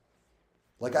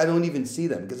 Like, I don't even see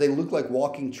them because they look like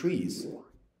walking trees.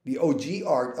 The OG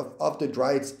art of the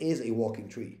Dryads is a walking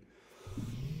tree.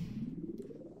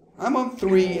 I'm on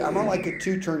 3. I'm on like a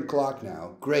 2-turn clock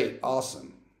now. Great.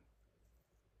 Awesome.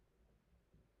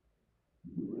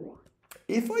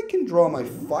 If I can draw my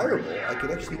Fireball, I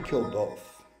could actually kill both.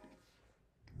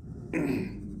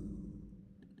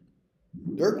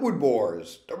 Dirkwood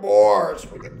Boars. The Boars.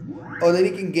 Oh, then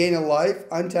he can gain a life,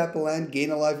 untap a land,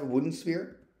 gain a life, a Wooden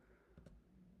Sphere.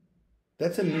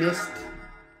 That's a missed.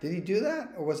 Did he do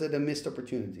that? Or was it a missed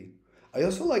opportunity? I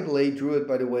also like Lay Druid,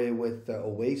 by the way, with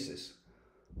Oasis.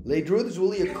 Lay Druid is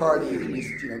really a card that you can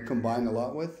just, combine a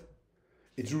lot with.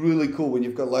 It's really cool when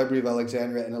you've got Library of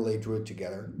Alexandria and a Lay Druid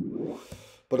together.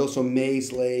 But also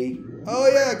Maze Lay. Oh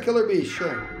yeah, Killer Beast,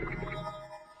 sure.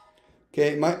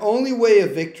 Okay, my only way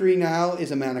of victory now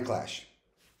is a Mana Clash.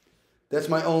 That's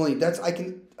my only,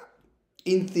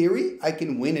 in theory, I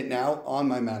can win it now on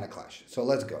my Mana Clash. So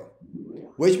let's go.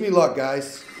 Wish me luck,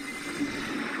 guys.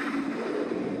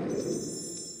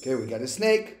 Okay, we got a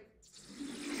snake.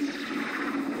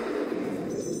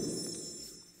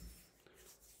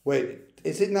 Wait,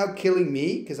 is it now killing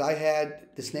me because I had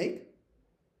the snake?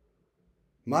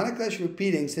 Mana Clash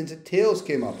repeating since the tails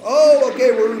came up. Oh,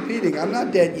 okay, we're repeating. I'm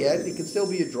not dead yet. It can still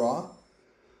be a draw.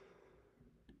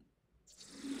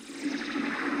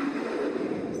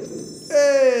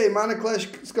 Hey, Mana Clash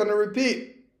is going to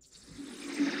repeat.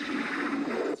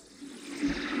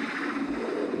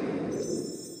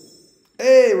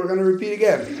 Hey, we're going to repeat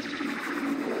again.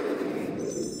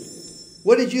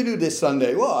 What did you do this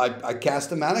Sunday? Well, I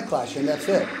cast a Mana Clash and that's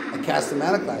it. I cast a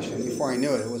Mana Clash and before I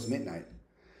knew it, it was midnight.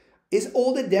 Is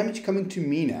all the damage coming to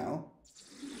me now?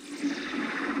 He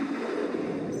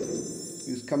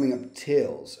was coming up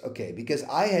tails. Okay, because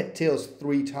I had tails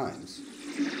 3 times.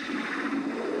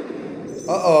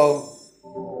 Uh-oh.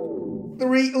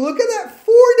 3. Look at that.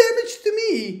 4 damage to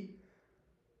me.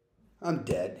 I'm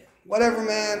dead. Whatever,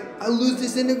 man. I lose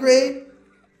Disintegrate.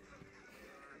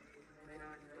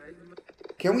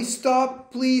 Can we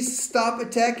stop? Please stop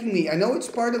attacking me. I know it's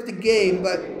part of the game,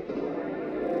 but...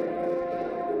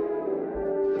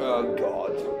 Oh,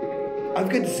 God. I've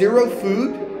got 0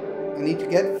 food. I need to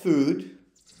get food.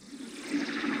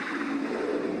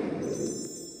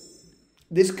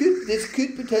 This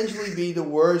could potentially be the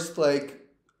worst, like,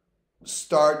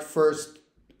 start first,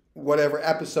 whatever,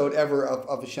 episode ever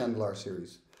of a Shandalar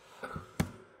series.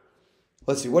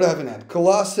 Let's see, what haven't had?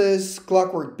 Colossus,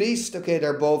 Clockwork Beast. Okay,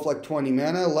 they're both like 20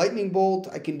 mana. Lightning Bolt,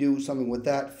 I can do something with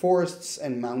that. Forests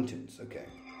and Mountains. Okay.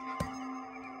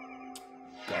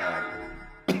 God.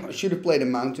 I should have played a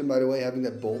Mountain, by the way, having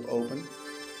that Bolt open.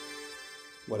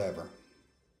 Whatever.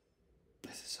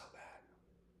 This is so bad.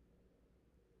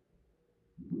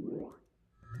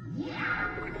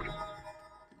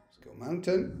 Let's go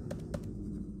Mountain.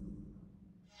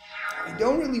 I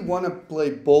don't really want to play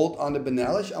Bolt on the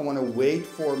Benalish. I want to wait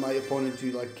for my opponent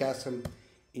to like cast some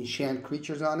enchant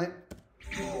creatures on it.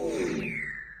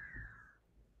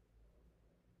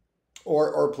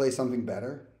 Or play something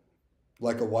better.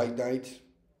 Like a White Knight.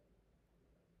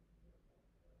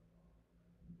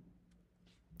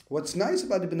 What's nice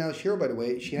about the Benalish hero, by the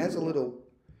way, she has a little...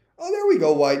 Oh, there we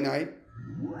go, White Knight.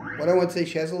 What I want to say,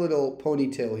 she has a little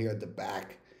ponytail here at the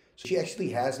back. So she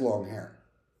actually has long hair.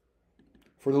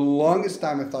 For the longest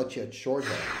time, I thought she had short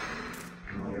hair.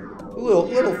 A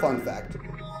little fun fact.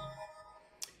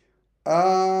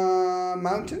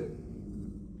 Mountain.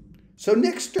 So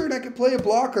next turn, I can play a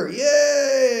blocker.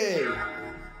 Yay!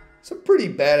 Some pretty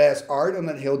badass art on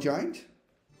that Hill Giant.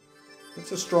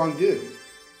 That's a strong dude.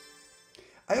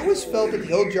 I always felt that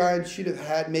Hill Giant should have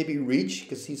had maybe reach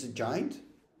because he's a giant.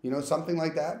 You know, something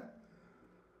like that.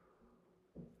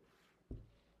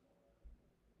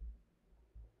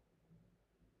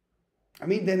 I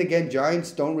mean, then again,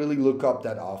 giants don't really look up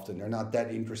that often. They're not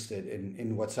that interested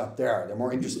in what's up there. They're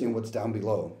more interested in what's down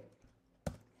below.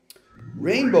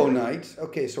 Rainbow Knight.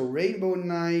 Okay, so Rainbow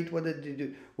Knight, what did it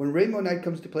do? When Rainbow Knight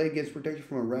comes to play, against protection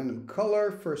from a random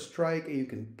color, first strike, and you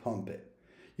can pump it.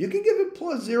 You can give it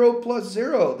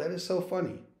 +0/+0. That is so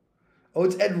funny. Oh,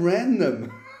 it's at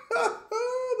random.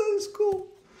 That is cool.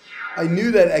 I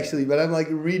knew that actually, but I'm like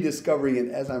rediscovering it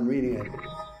as I'm reading it.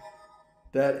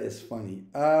 That is funny.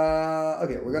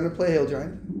 Okay, we're going to play Hill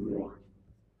Giant.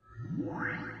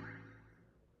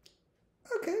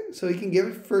 Okay, so he can give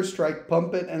it first strike,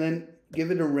 pump it, and then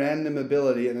give it a random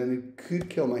ability, and then it could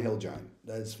kill my Hill Giant.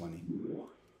 That is funny.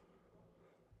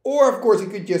 Or, of course,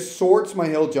 it could just swords my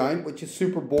Hill Giant, which is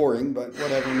super boring, but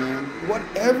whatever, man.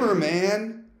 Whatever,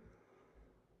 man.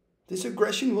 This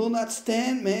aggression will not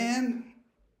stand, man.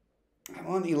 I'm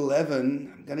on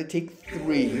 11. I'm going to take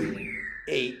 3.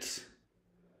 8.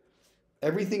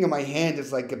 Everything in my hand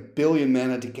is like 1 billion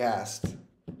mana to cast.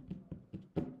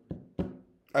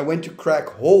 I went to Kraag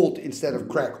Hall instead of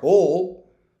Kraag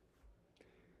Hall.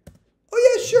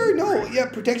 Oh yeah, sure, no. Yeah,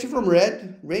 protection from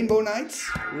red. Rainbow Knights.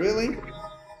 Really?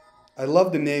 I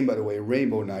love the name, by the way.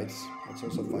 Rainbow Knights. That's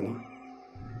also funny.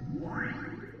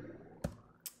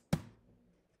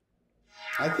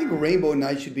 I think Rainbow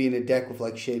Knights should be in a deck with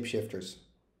like shapeshifters.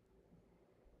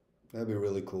 That'd be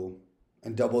really cool.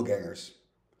 And double gangers.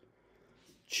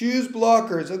 Choose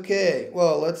blockers. Okay,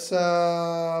 well, let's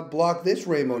block this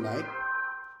Rainbow Knight.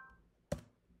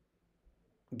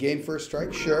 Gain first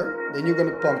strike, sure. Then you're going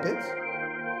to pump it.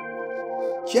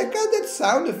 Check out that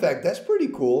sound effect. That's pretty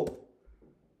cool.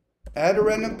 Add a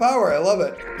random power. I love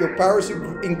it. Your power is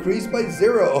increased by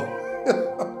 0.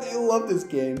 I love this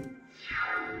game.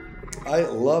 I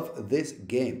love this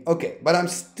game. Okay, but I'm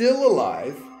still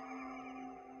alive.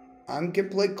 I can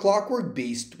play Clockwork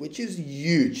Beast, which is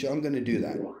huge. I'm going to do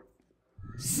that.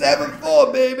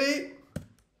 7/4, baby.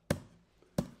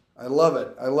 I love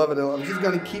it. I love it. I'm just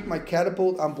going to keep my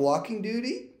catapult on blocking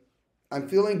duty. I'm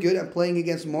feeling good. I'm playing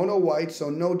against mono white, so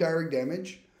no direct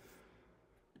damage.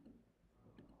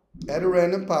 Add a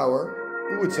random power.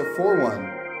 Ooh, it's a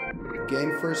 4/1.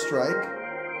 Gain first strike.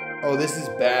 Oh, this is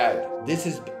bad. This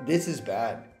is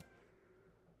bad.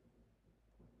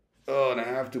 Oh, and I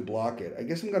have to block it. I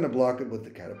guess I'm going to block it with the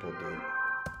catapult, dude.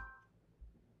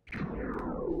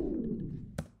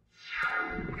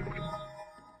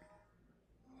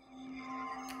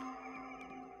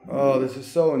 Oh, this is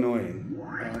so annoying.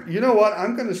 You know what?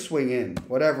 I'm going to swing in.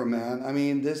 Whatever, man. I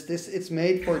mean, it's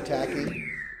made for attacking.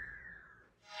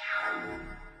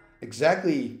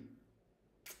 Exactly.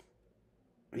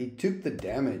 He took the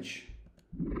damage.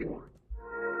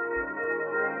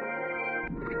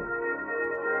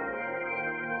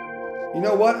 You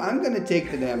know what? I'm going to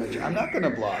take the damage. I'm not going to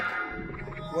block.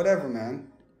 Whatever, man.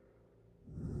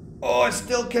 Oh, I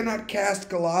still cannot cast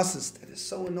Colossus. That is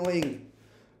so annoying.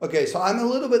 Okay, so I'm a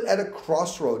little bit at a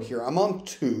crossroad here. I'm on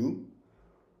 2.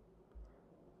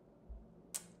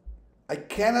 I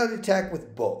cannot attack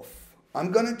with both.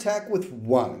 I'm going to attack with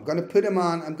 1. I'm going to put him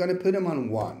on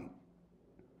 1.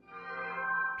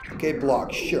 Okay,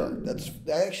 block. Sure. That's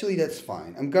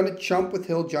fine. I'm going to chump with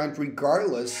Hill Giant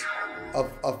regardless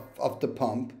of the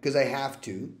pump, because I have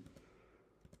to.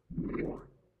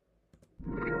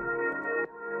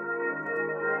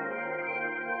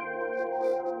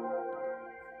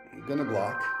 I'm gonna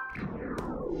block.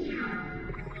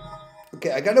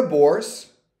 Okay, I got a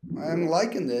Boars. I'm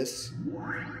liking this.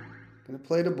 Gonna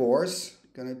play the Boars.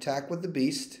 Gonna attack with the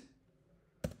Beast.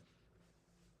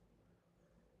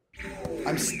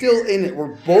 I'm still in it.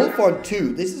 We're both on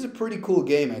 2. This is a pretty cool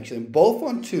game, actually. I'm both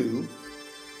on 2.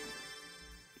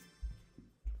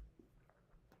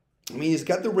 I mean, he's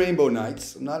got the Rainbow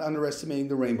Knights. I'm not underestimating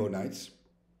the Rainbow Knights.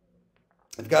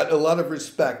 I've got a lot of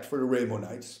respect for the Rainbow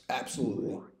Knights.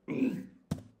 Absolutely.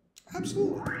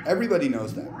 Absolutely. Everybody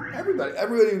knows that.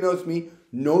 Everybody who knows me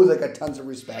knows I got tons of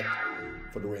respect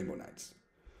for the Rainbow Knights.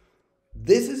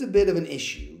 This is a bit of an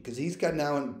issue because he's got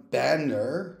now a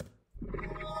banner.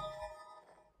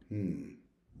 Ooh,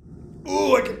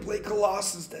 I can play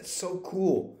Colossus. That's so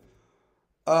cool.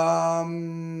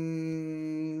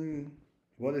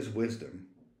 What is wisdom?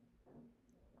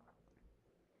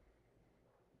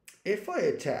 If I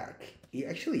attack, he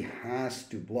actually has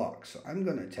to block. So I'm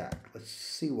going to attack. Let's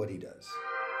see what he does.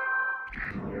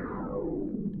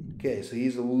 Okay, so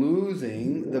he's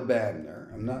losing the banner.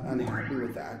 I'm not unhappy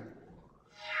with that.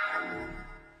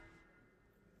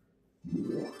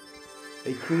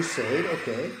 A Crusade,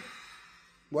 okay.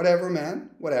 Whatever,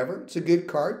 man. Whatever. It's a good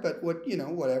card, but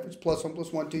whatever. It's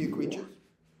 +1/+1 to your creatures.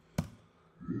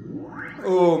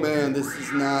 Oh man, this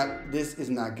is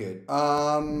not good.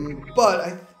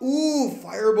 But ooh,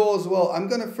 fireball as well. I'm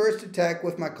gonna first attack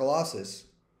with my Colossus.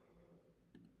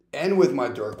 And with my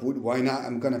Darkwood, why not?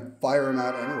 I'm gonna fire him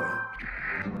out anyway.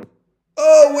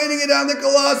 Oh, way to get down the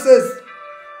Colossus!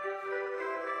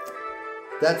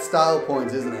 That's style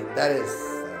points, isn't it? That is.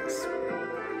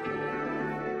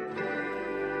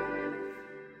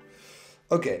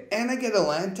 Okay, and I get a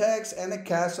land tax and a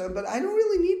castle, but I don't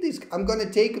really need these. I'm gonna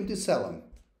take them to sell them.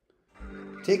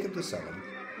 Take them to sell them.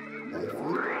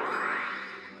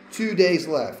 2 days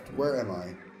left. Where am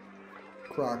I?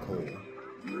 Kraag Hall.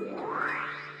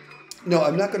 No,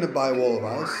 I'm not going to buy Wall of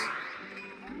Ice.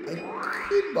 I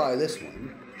could buy this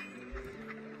one.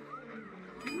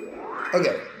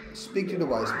 Okay, speak to the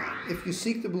wise man. If you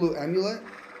seek the blue amulet...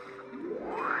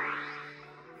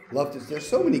 Love this. There's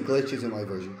so many glitches in my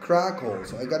version. Kraag Hall,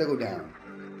 so I got to go down.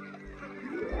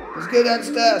 Let's get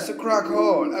downstairs to Kraag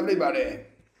Hall, everybody.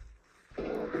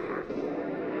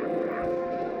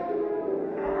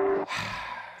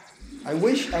 I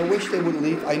wish they would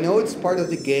leave. I know it's part of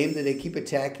the game that they keep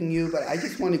attacking you, but I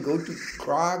just want to go to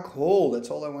Kraag Hall. That's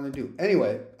all I want to do.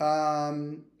 Anyway,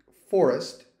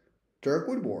 forest,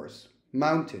 Darkwood Wars,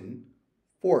 mountain,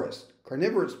 forest,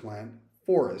 carnivorous plant,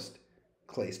 forest,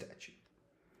 clay statue.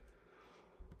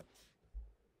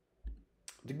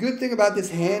 The good thing about this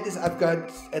hand is I've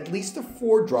got at least a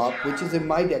 4-drop, which is in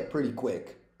my deck pretty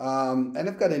quick, and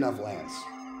I've got enough lands.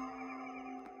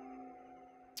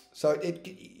 So it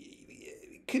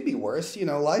could be worse, you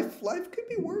know, life could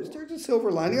be worse. There's a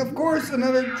silver lining. Of course,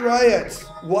 another Dryads.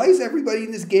 Why is everybody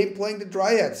in this game playing the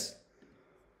Dryads?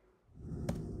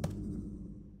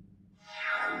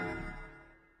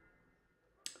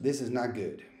 This is not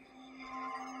good.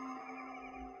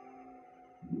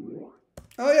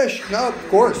 Oh yeah, no, of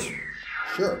course.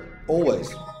 Sure,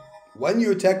 always. When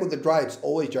you attack with the Dryads,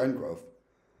 always Giant Growth.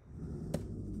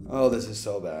 Oh, this is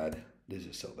so bad. This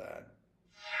is so bad.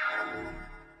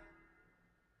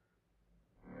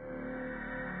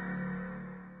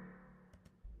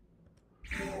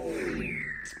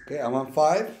 Okay, I'm on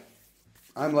 5.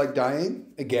 I'm like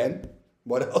dying again.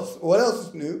 What else? What else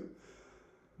is new?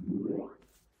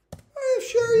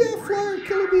 Sure, yeah, flyer,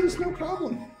 killer bees, no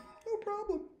problem. No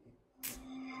problem.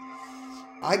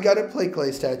 I gotta play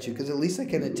clay statue because at least I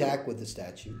can attack with the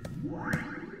statue.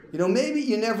 You know, maybe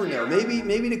you never know.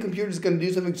 Maybe the computer's gonna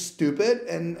do something stupid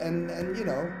and you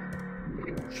know,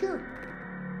 sure.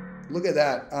 Look at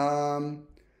that.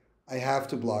 I have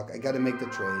to block. I gotta make the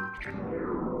trade.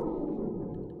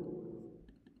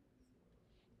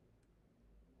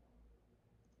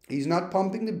 He's not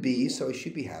pumping the bee, so he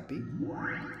should be happy.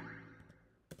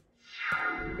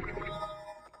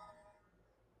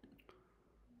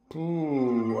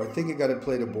 Ooh, I think I gotta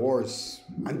play the boars.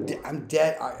 I'm dead. I'm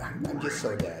just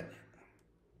so dead.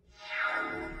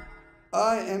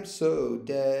 I am so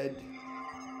dead.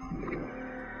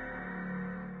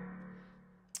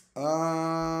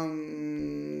 I'm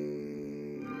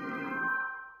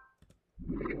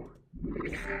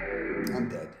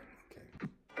dead. Okay.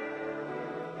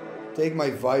 Take my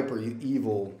viper, you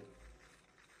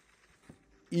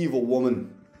evil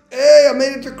woman. Hey, I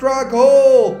made it to Kraag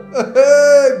Hall!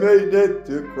 Hey, made it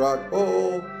to Kraag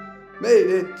Hall! Made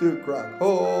it to Kraag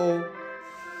Hall!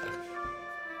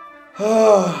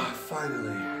 Ah,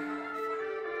 finally.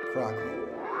 Kraag Hall.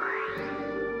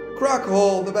 Kraag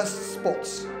Hall, the best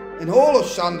spots in all of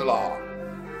Shandalar.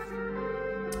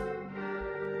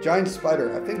 Giant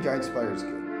Spider. I think Giant Spider is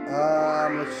good.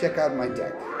 Let's check out my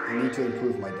deck. I need to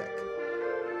improve my deck.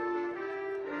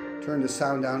 Turn the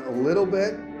sound down a little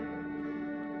bit.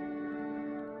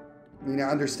 I mean,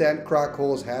 I understand Kraag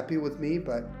Hall is happy with me,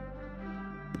 but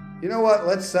you know what?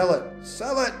 Let's sell it.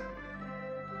 Sell it!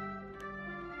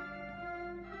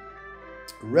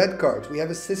 Red cards. We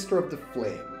have a Sister of the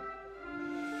Flame.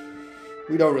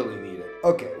 We don't really need it.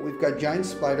 Okay, we've got Giant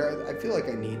Spider. I feel like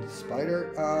I need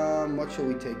Spider. What shall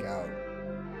we take out?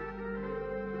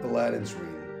 Aladdin's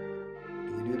Ring.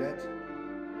 Do we do that?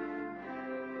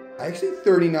 Actually,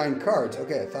 39 cards.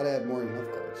 Okay, I thought I had more than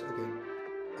enough cards. Okay.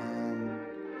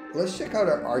 Let's check out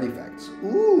our artifacts.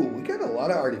 Ooh, we got a lot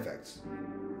of artifacts.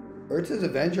 Urza's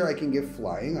Avenger, I can give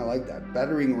flying. I like that.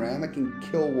 Battering Ram, I can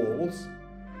kill wolves.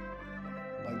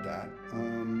 I like that.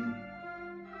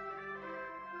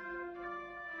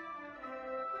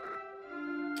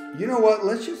 You know what?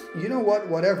 Let's just, you know what?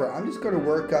 Whatever. I'm just going to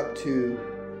work up to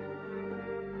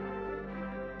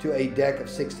a deck of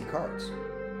 60 cards.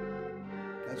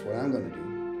 That's what I'm going to do.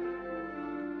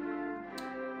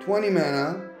 20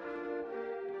 mana.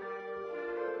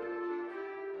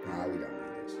 Nah, we don't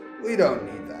need this. We don't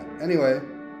need that. Anyway.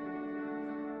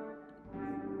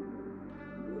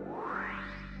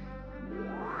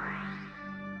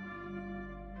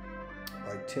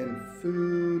 10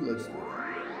 food. Let's do it.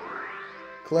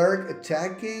 Cleric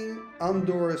attacking.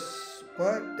 Andor's.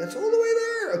 What? That's all the way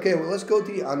there. Okay, well, let's go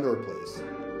to the Andor place.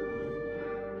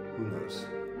 Who knows?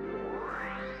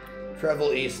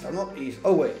 Travel east. I'm not east.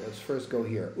 Oh, wait. Let's first go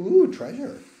here. Ooh,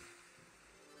 treasure.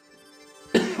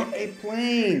 8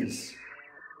 planes.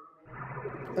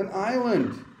 An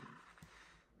island.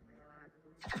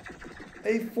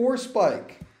 A 4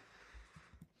 spike.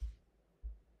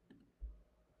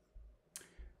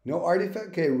 No artifact.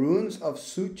 Okay, ruins of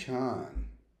Suchan.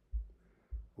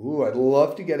 Ooh, I'd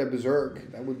love to get a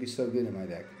berserk. That would be so good in my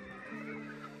deck.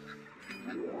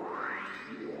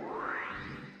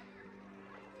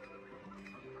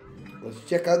 Let's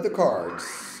check out the cards.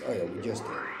 Oh yeah, we just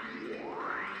did.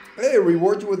 Hey,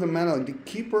 reward you with a mana. The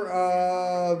Keeper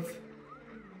of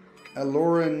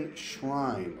Aloran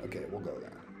Shrine. Okay, we'll go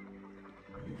there.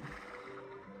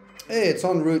 Hey, it's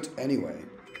en route anyway.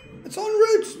 It's en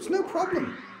route. It's no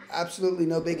problem. Absolutely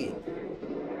no biggie.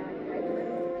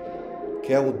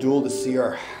 Okay, we'll duel the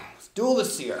Seer. Let's duel the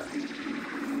Seer.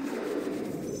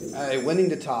 Hey, winning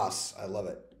the toss. I love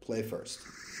it. Play first.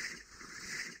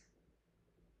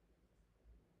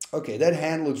 Okay, that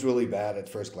hand looks really bad at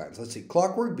first glance. Let's see.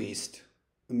 Clockwork Beast,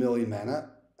 1,000,000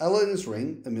 mana. Eladin's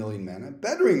Ring, 1,000,000 mana.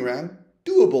 Battering Ram,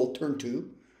 doable, turn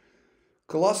 2.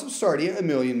 Colossal Sardia,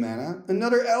 1,000,000 mana.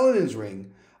 Another Eladin's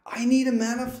Ring. I need a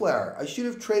Mana Flare. I should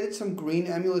have traded some green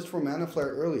amulets for Mana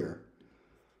Flare earlier.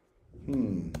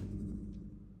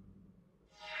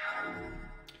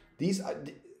 These...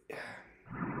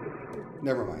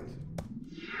 never mind.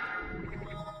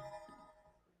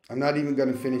 I'm not even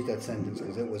going to finish that sentence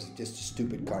because it was just a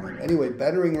stupid comment. Anyway,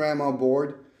 Battering Ram on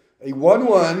board. A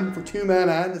 1/1 for 2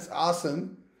 mana. That's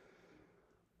awesome.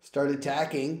 Start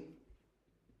attacking.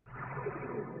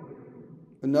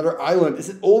 Another island. Is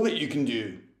it all that you can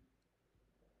do?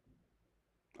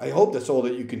 I hope that's all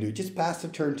that you can do. Just pass the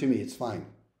turn to me. It's fine.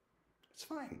 It's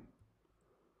fine.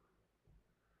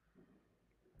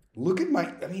 Look at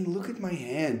my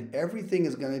hand. Everything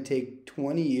is going to take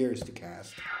 20 years to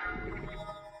cast.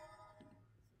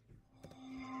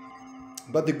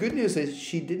 But the good news is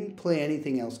she didn't play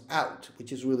anything else out,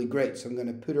 which is really great. So I'm going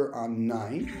to put her on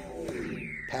 9.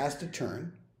 Pass the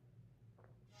turn.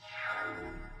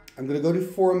 I'm going to go to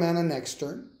 4 mana next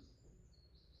turn.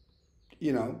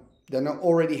 You know, then I'm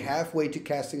already halfway to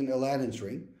casting an Aladdin's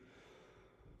Ring.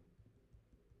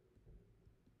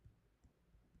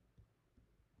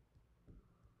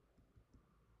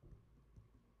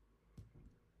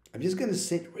 I'm just going to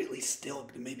sit really still.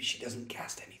 Maybe she doesn't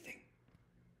cast anything.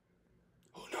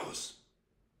 Who knows?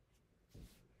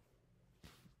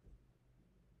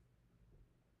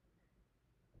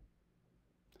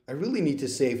 I really need to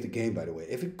save the game, by the way.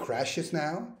 If it crashes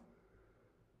now,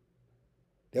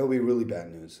 that would be really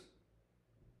bad news.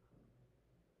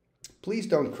 Please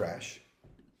don't crash.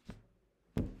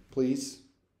 Please.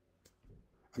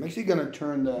 I'm actually going to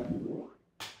turn the...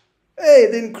 Hey,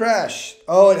 it didn't crash.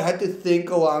 Oh, it had to think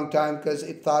a long time because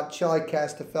it thought, shall I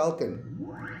cast a Falcon?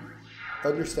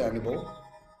 Understandable.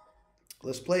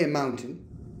 Let's play a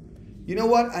mountain. You know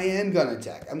what? I am going to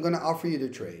attack. I'm going to offer you the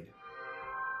trade.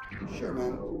 Sure,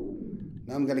 man.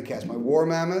 Now I'm going to cast my War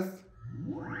Mammoth.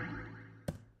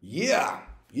 Yeah.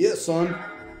 Yeah, son.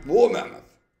 War Mammoth.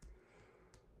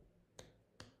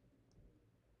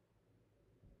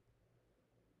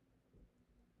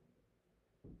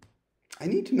 I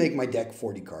need to make my deck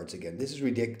 40 cards again. This is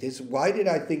ridiculous. Why did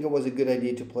I think it was a good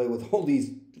idea to play with all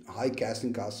these high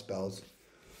casting cost spells?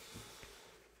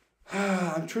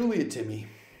 I'm truly a Timmy.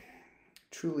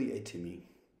 Truly a Timmy.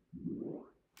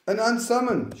 An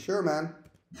unsummon. Sure, man.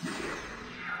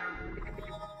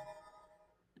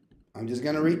 I'm just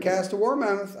going to recast a War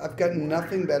Mammoth. I've got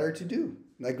nothing better to do.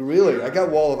 Like, really, I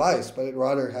got Wall of Ice, but I'd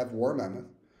rather have War Mammoth.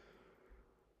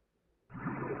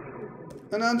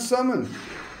 An unsummon.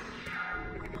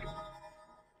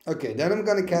 Okay, then I'm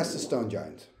going to cast a Stone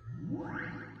Giant.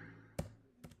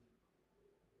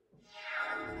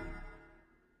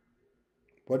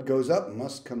 What goes up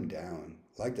must come down.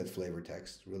 I like that flavor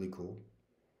text. Really cool.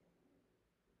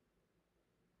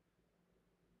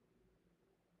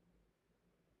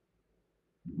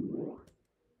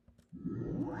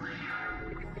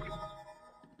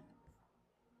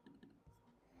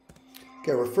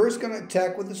 Okay, we're first going to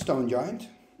attack with the Stone Giant.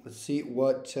 Let's see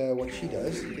what she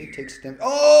does. Okay, takes them.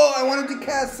 Oh, I wanted to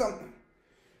cast something.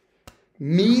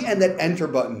 Me and that enter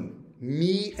button.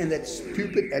 Me and that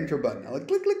stupid enter button. I like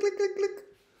click, click, click, click, click.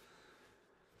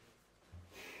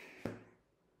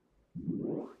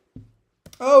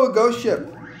 Oh, a ghost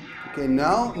ship. Okay,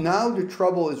 now the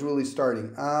trouble is really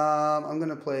starting. I'm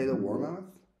gonna play the War Mammoth.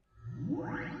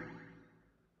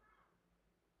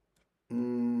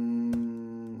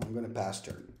 pass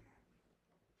turn.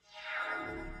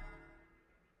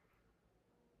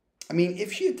 I mean,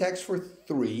 if she attacks for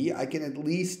 3, I can at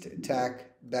least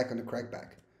attack back on the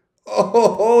crackback.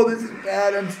 Oh, this is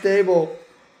bad, unstable.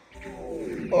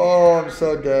 Oh, I'm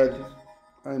so dead.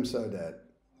 I'm so dead.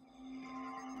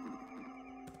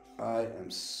 I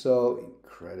am so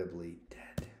incredibly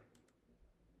dead.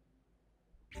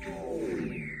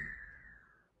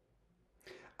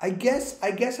 I guess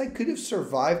I could have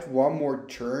survived one more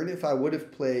turn if I would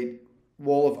have played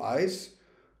Wall of Ice.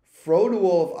 Throw the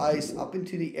Wall of Ice up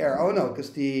into the air. Oh no,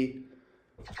 because the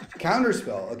counter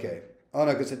spell. Okay. Oh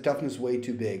no, because the toughness is way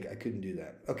too big. I couldn't do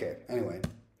that. Okay, anyway.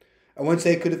 I wouldn't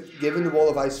say I could have given the Wall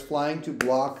of Ice flying to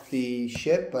block the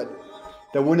ship, but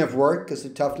that wouldn't have worked because the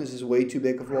toughness is way too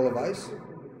big of Wall of Ice.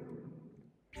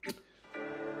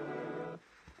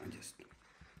 I just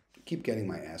keep getting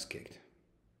my ass kicked.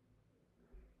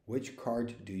 Which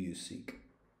card do you seek?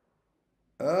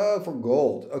 For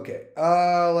gold. Okay.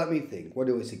 Let me think. What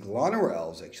do I seek? Llanowar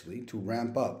Elves, actually, to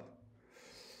ramp up.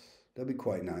 That'd be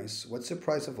quite nice. What's the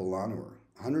price of a Llanowar?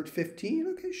 115?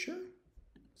 Okay, sure.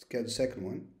 Let's get a second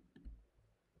one.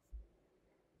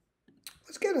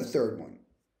 Let's get a third one.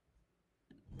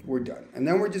 We're done. And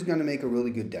then we're just going to make a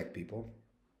really good deck, people.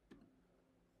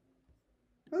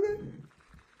 Okay.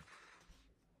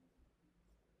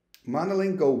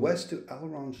 Monolink, go west to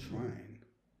Elrond Shrine.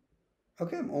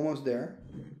 Okay, I'm almost there.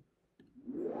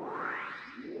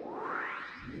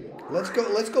 Let's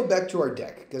go back to our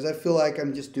deck, because I feel like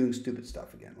I'm just doing stupid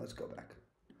stuff again. Let's go back.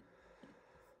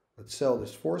 Let's sell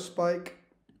this Force Spike.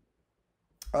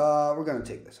 We're going to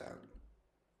take this out.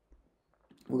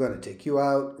 We're going to take you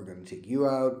out. We're going to take you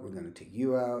out. We're going to take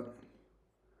you out.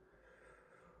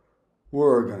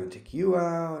 We're going to take you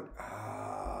out.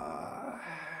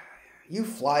 You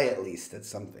fly at least. That's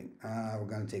something. We're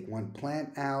going to take one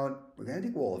plant out. We're going to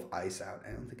take Wall of Ice out.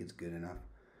 I don't think it's good enough.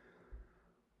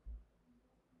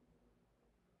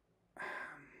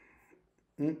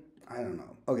 I don't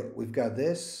know. Okay, we've got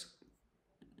this.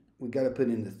 We've got to put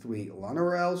in the 3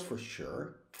 Llanowar Elves for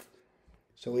sure.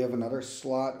 So we have another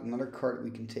slot, another card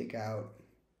we can take out.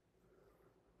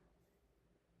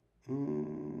 I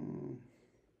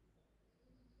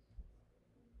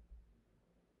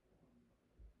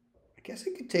guess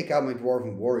I could take out my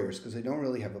Dwarven Warriors because I don't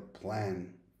really have a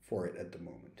plan for it at the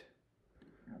moment.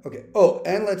 Okay. Oh,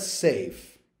 and let's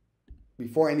save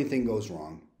before anything goes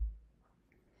wrong.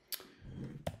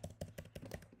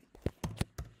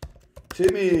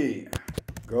 Timmy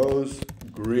goes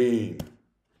green.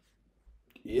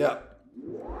 Yep.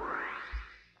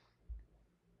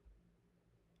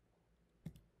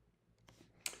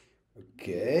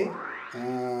 Okay.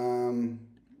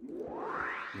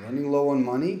 Running low on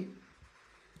money.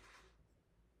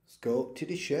 Let's go to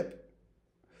the ship.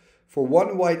 For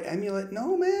 1 white amulet.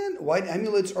 No, man. White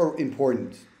amulets are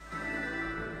important.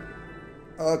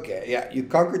 Okay, yeah. You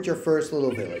conquered your first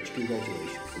little village.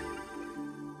 Congratulations.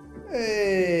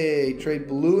 Hey, trade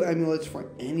blue amulets for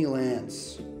any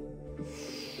lands.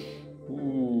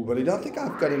 Ooh, but I don't think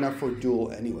I've got enough for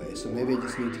duel anyway, so maybe I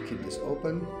just need to keep this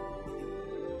open.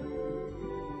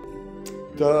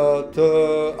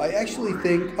 I actually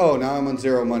think, oh, now I'm on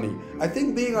 0 money. I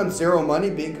think being on 0 money,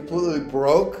 being completely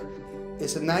broke,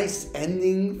 is a nice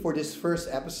ending for this first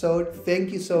episode.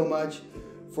 Thank you so much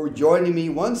for joining me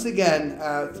once again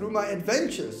through my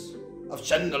adventures of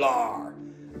Shandalar.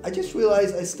 I just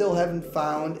realized I still haven't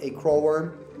found a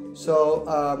crawlworm.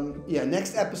 So, yeah,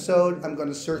 next episode, I'm going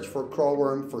to search for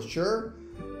crawlworm for sure.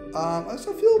 I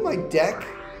also feel my deck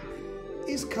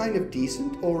is kind of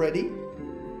decent already.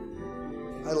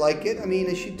 I like it. I mean,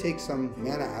 I should take some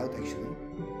mana out, actually.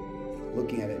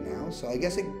 Looking at it now. So I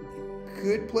guess I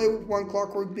could play with 1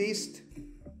 Clockwork Beast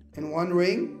and 1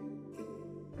 ring.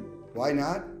 Why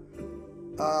not?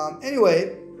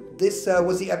 Anyway, this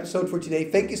was the episode for today.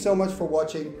 Thank you so much for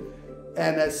watching.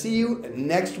 And see you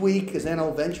next week, because then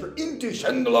I'll venture into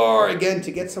Shandalar again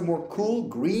to get some more cool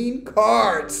green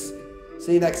cards.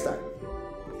 See you next time.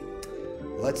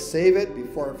 Let's save it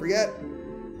before I forget.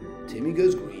 Timmy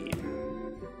goes green.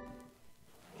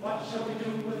 What shall we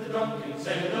do with the drunken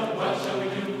sailor? What shall we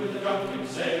do with the drunken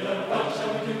sailor? What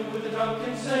shall we do with the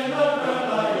drunken sailor?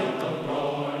 Early in the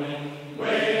morning,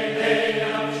 way hey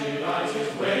and up she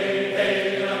rises, way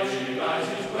hey and up she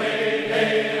rises, way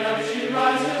hey and up she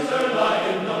rises,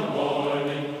 early in the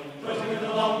morning. Putting in the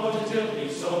longboat until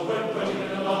he's sober, putting in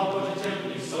the longboat until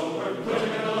he's sober,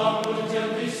 putting in the longboat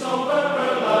until he's sober,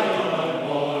 early in the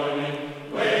morning.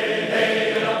 Way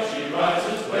hey and up she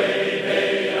rises, way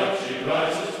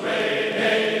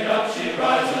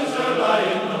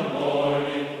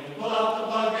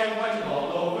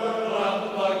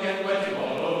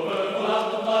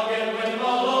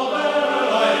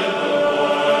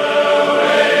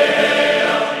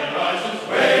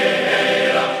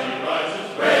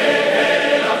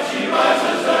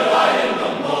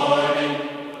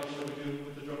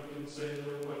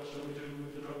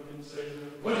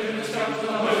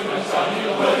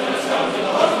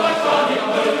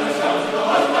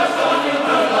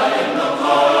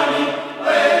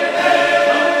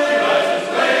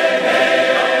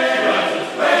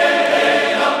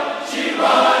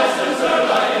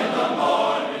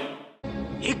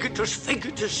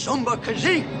to Somber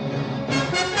Kazee.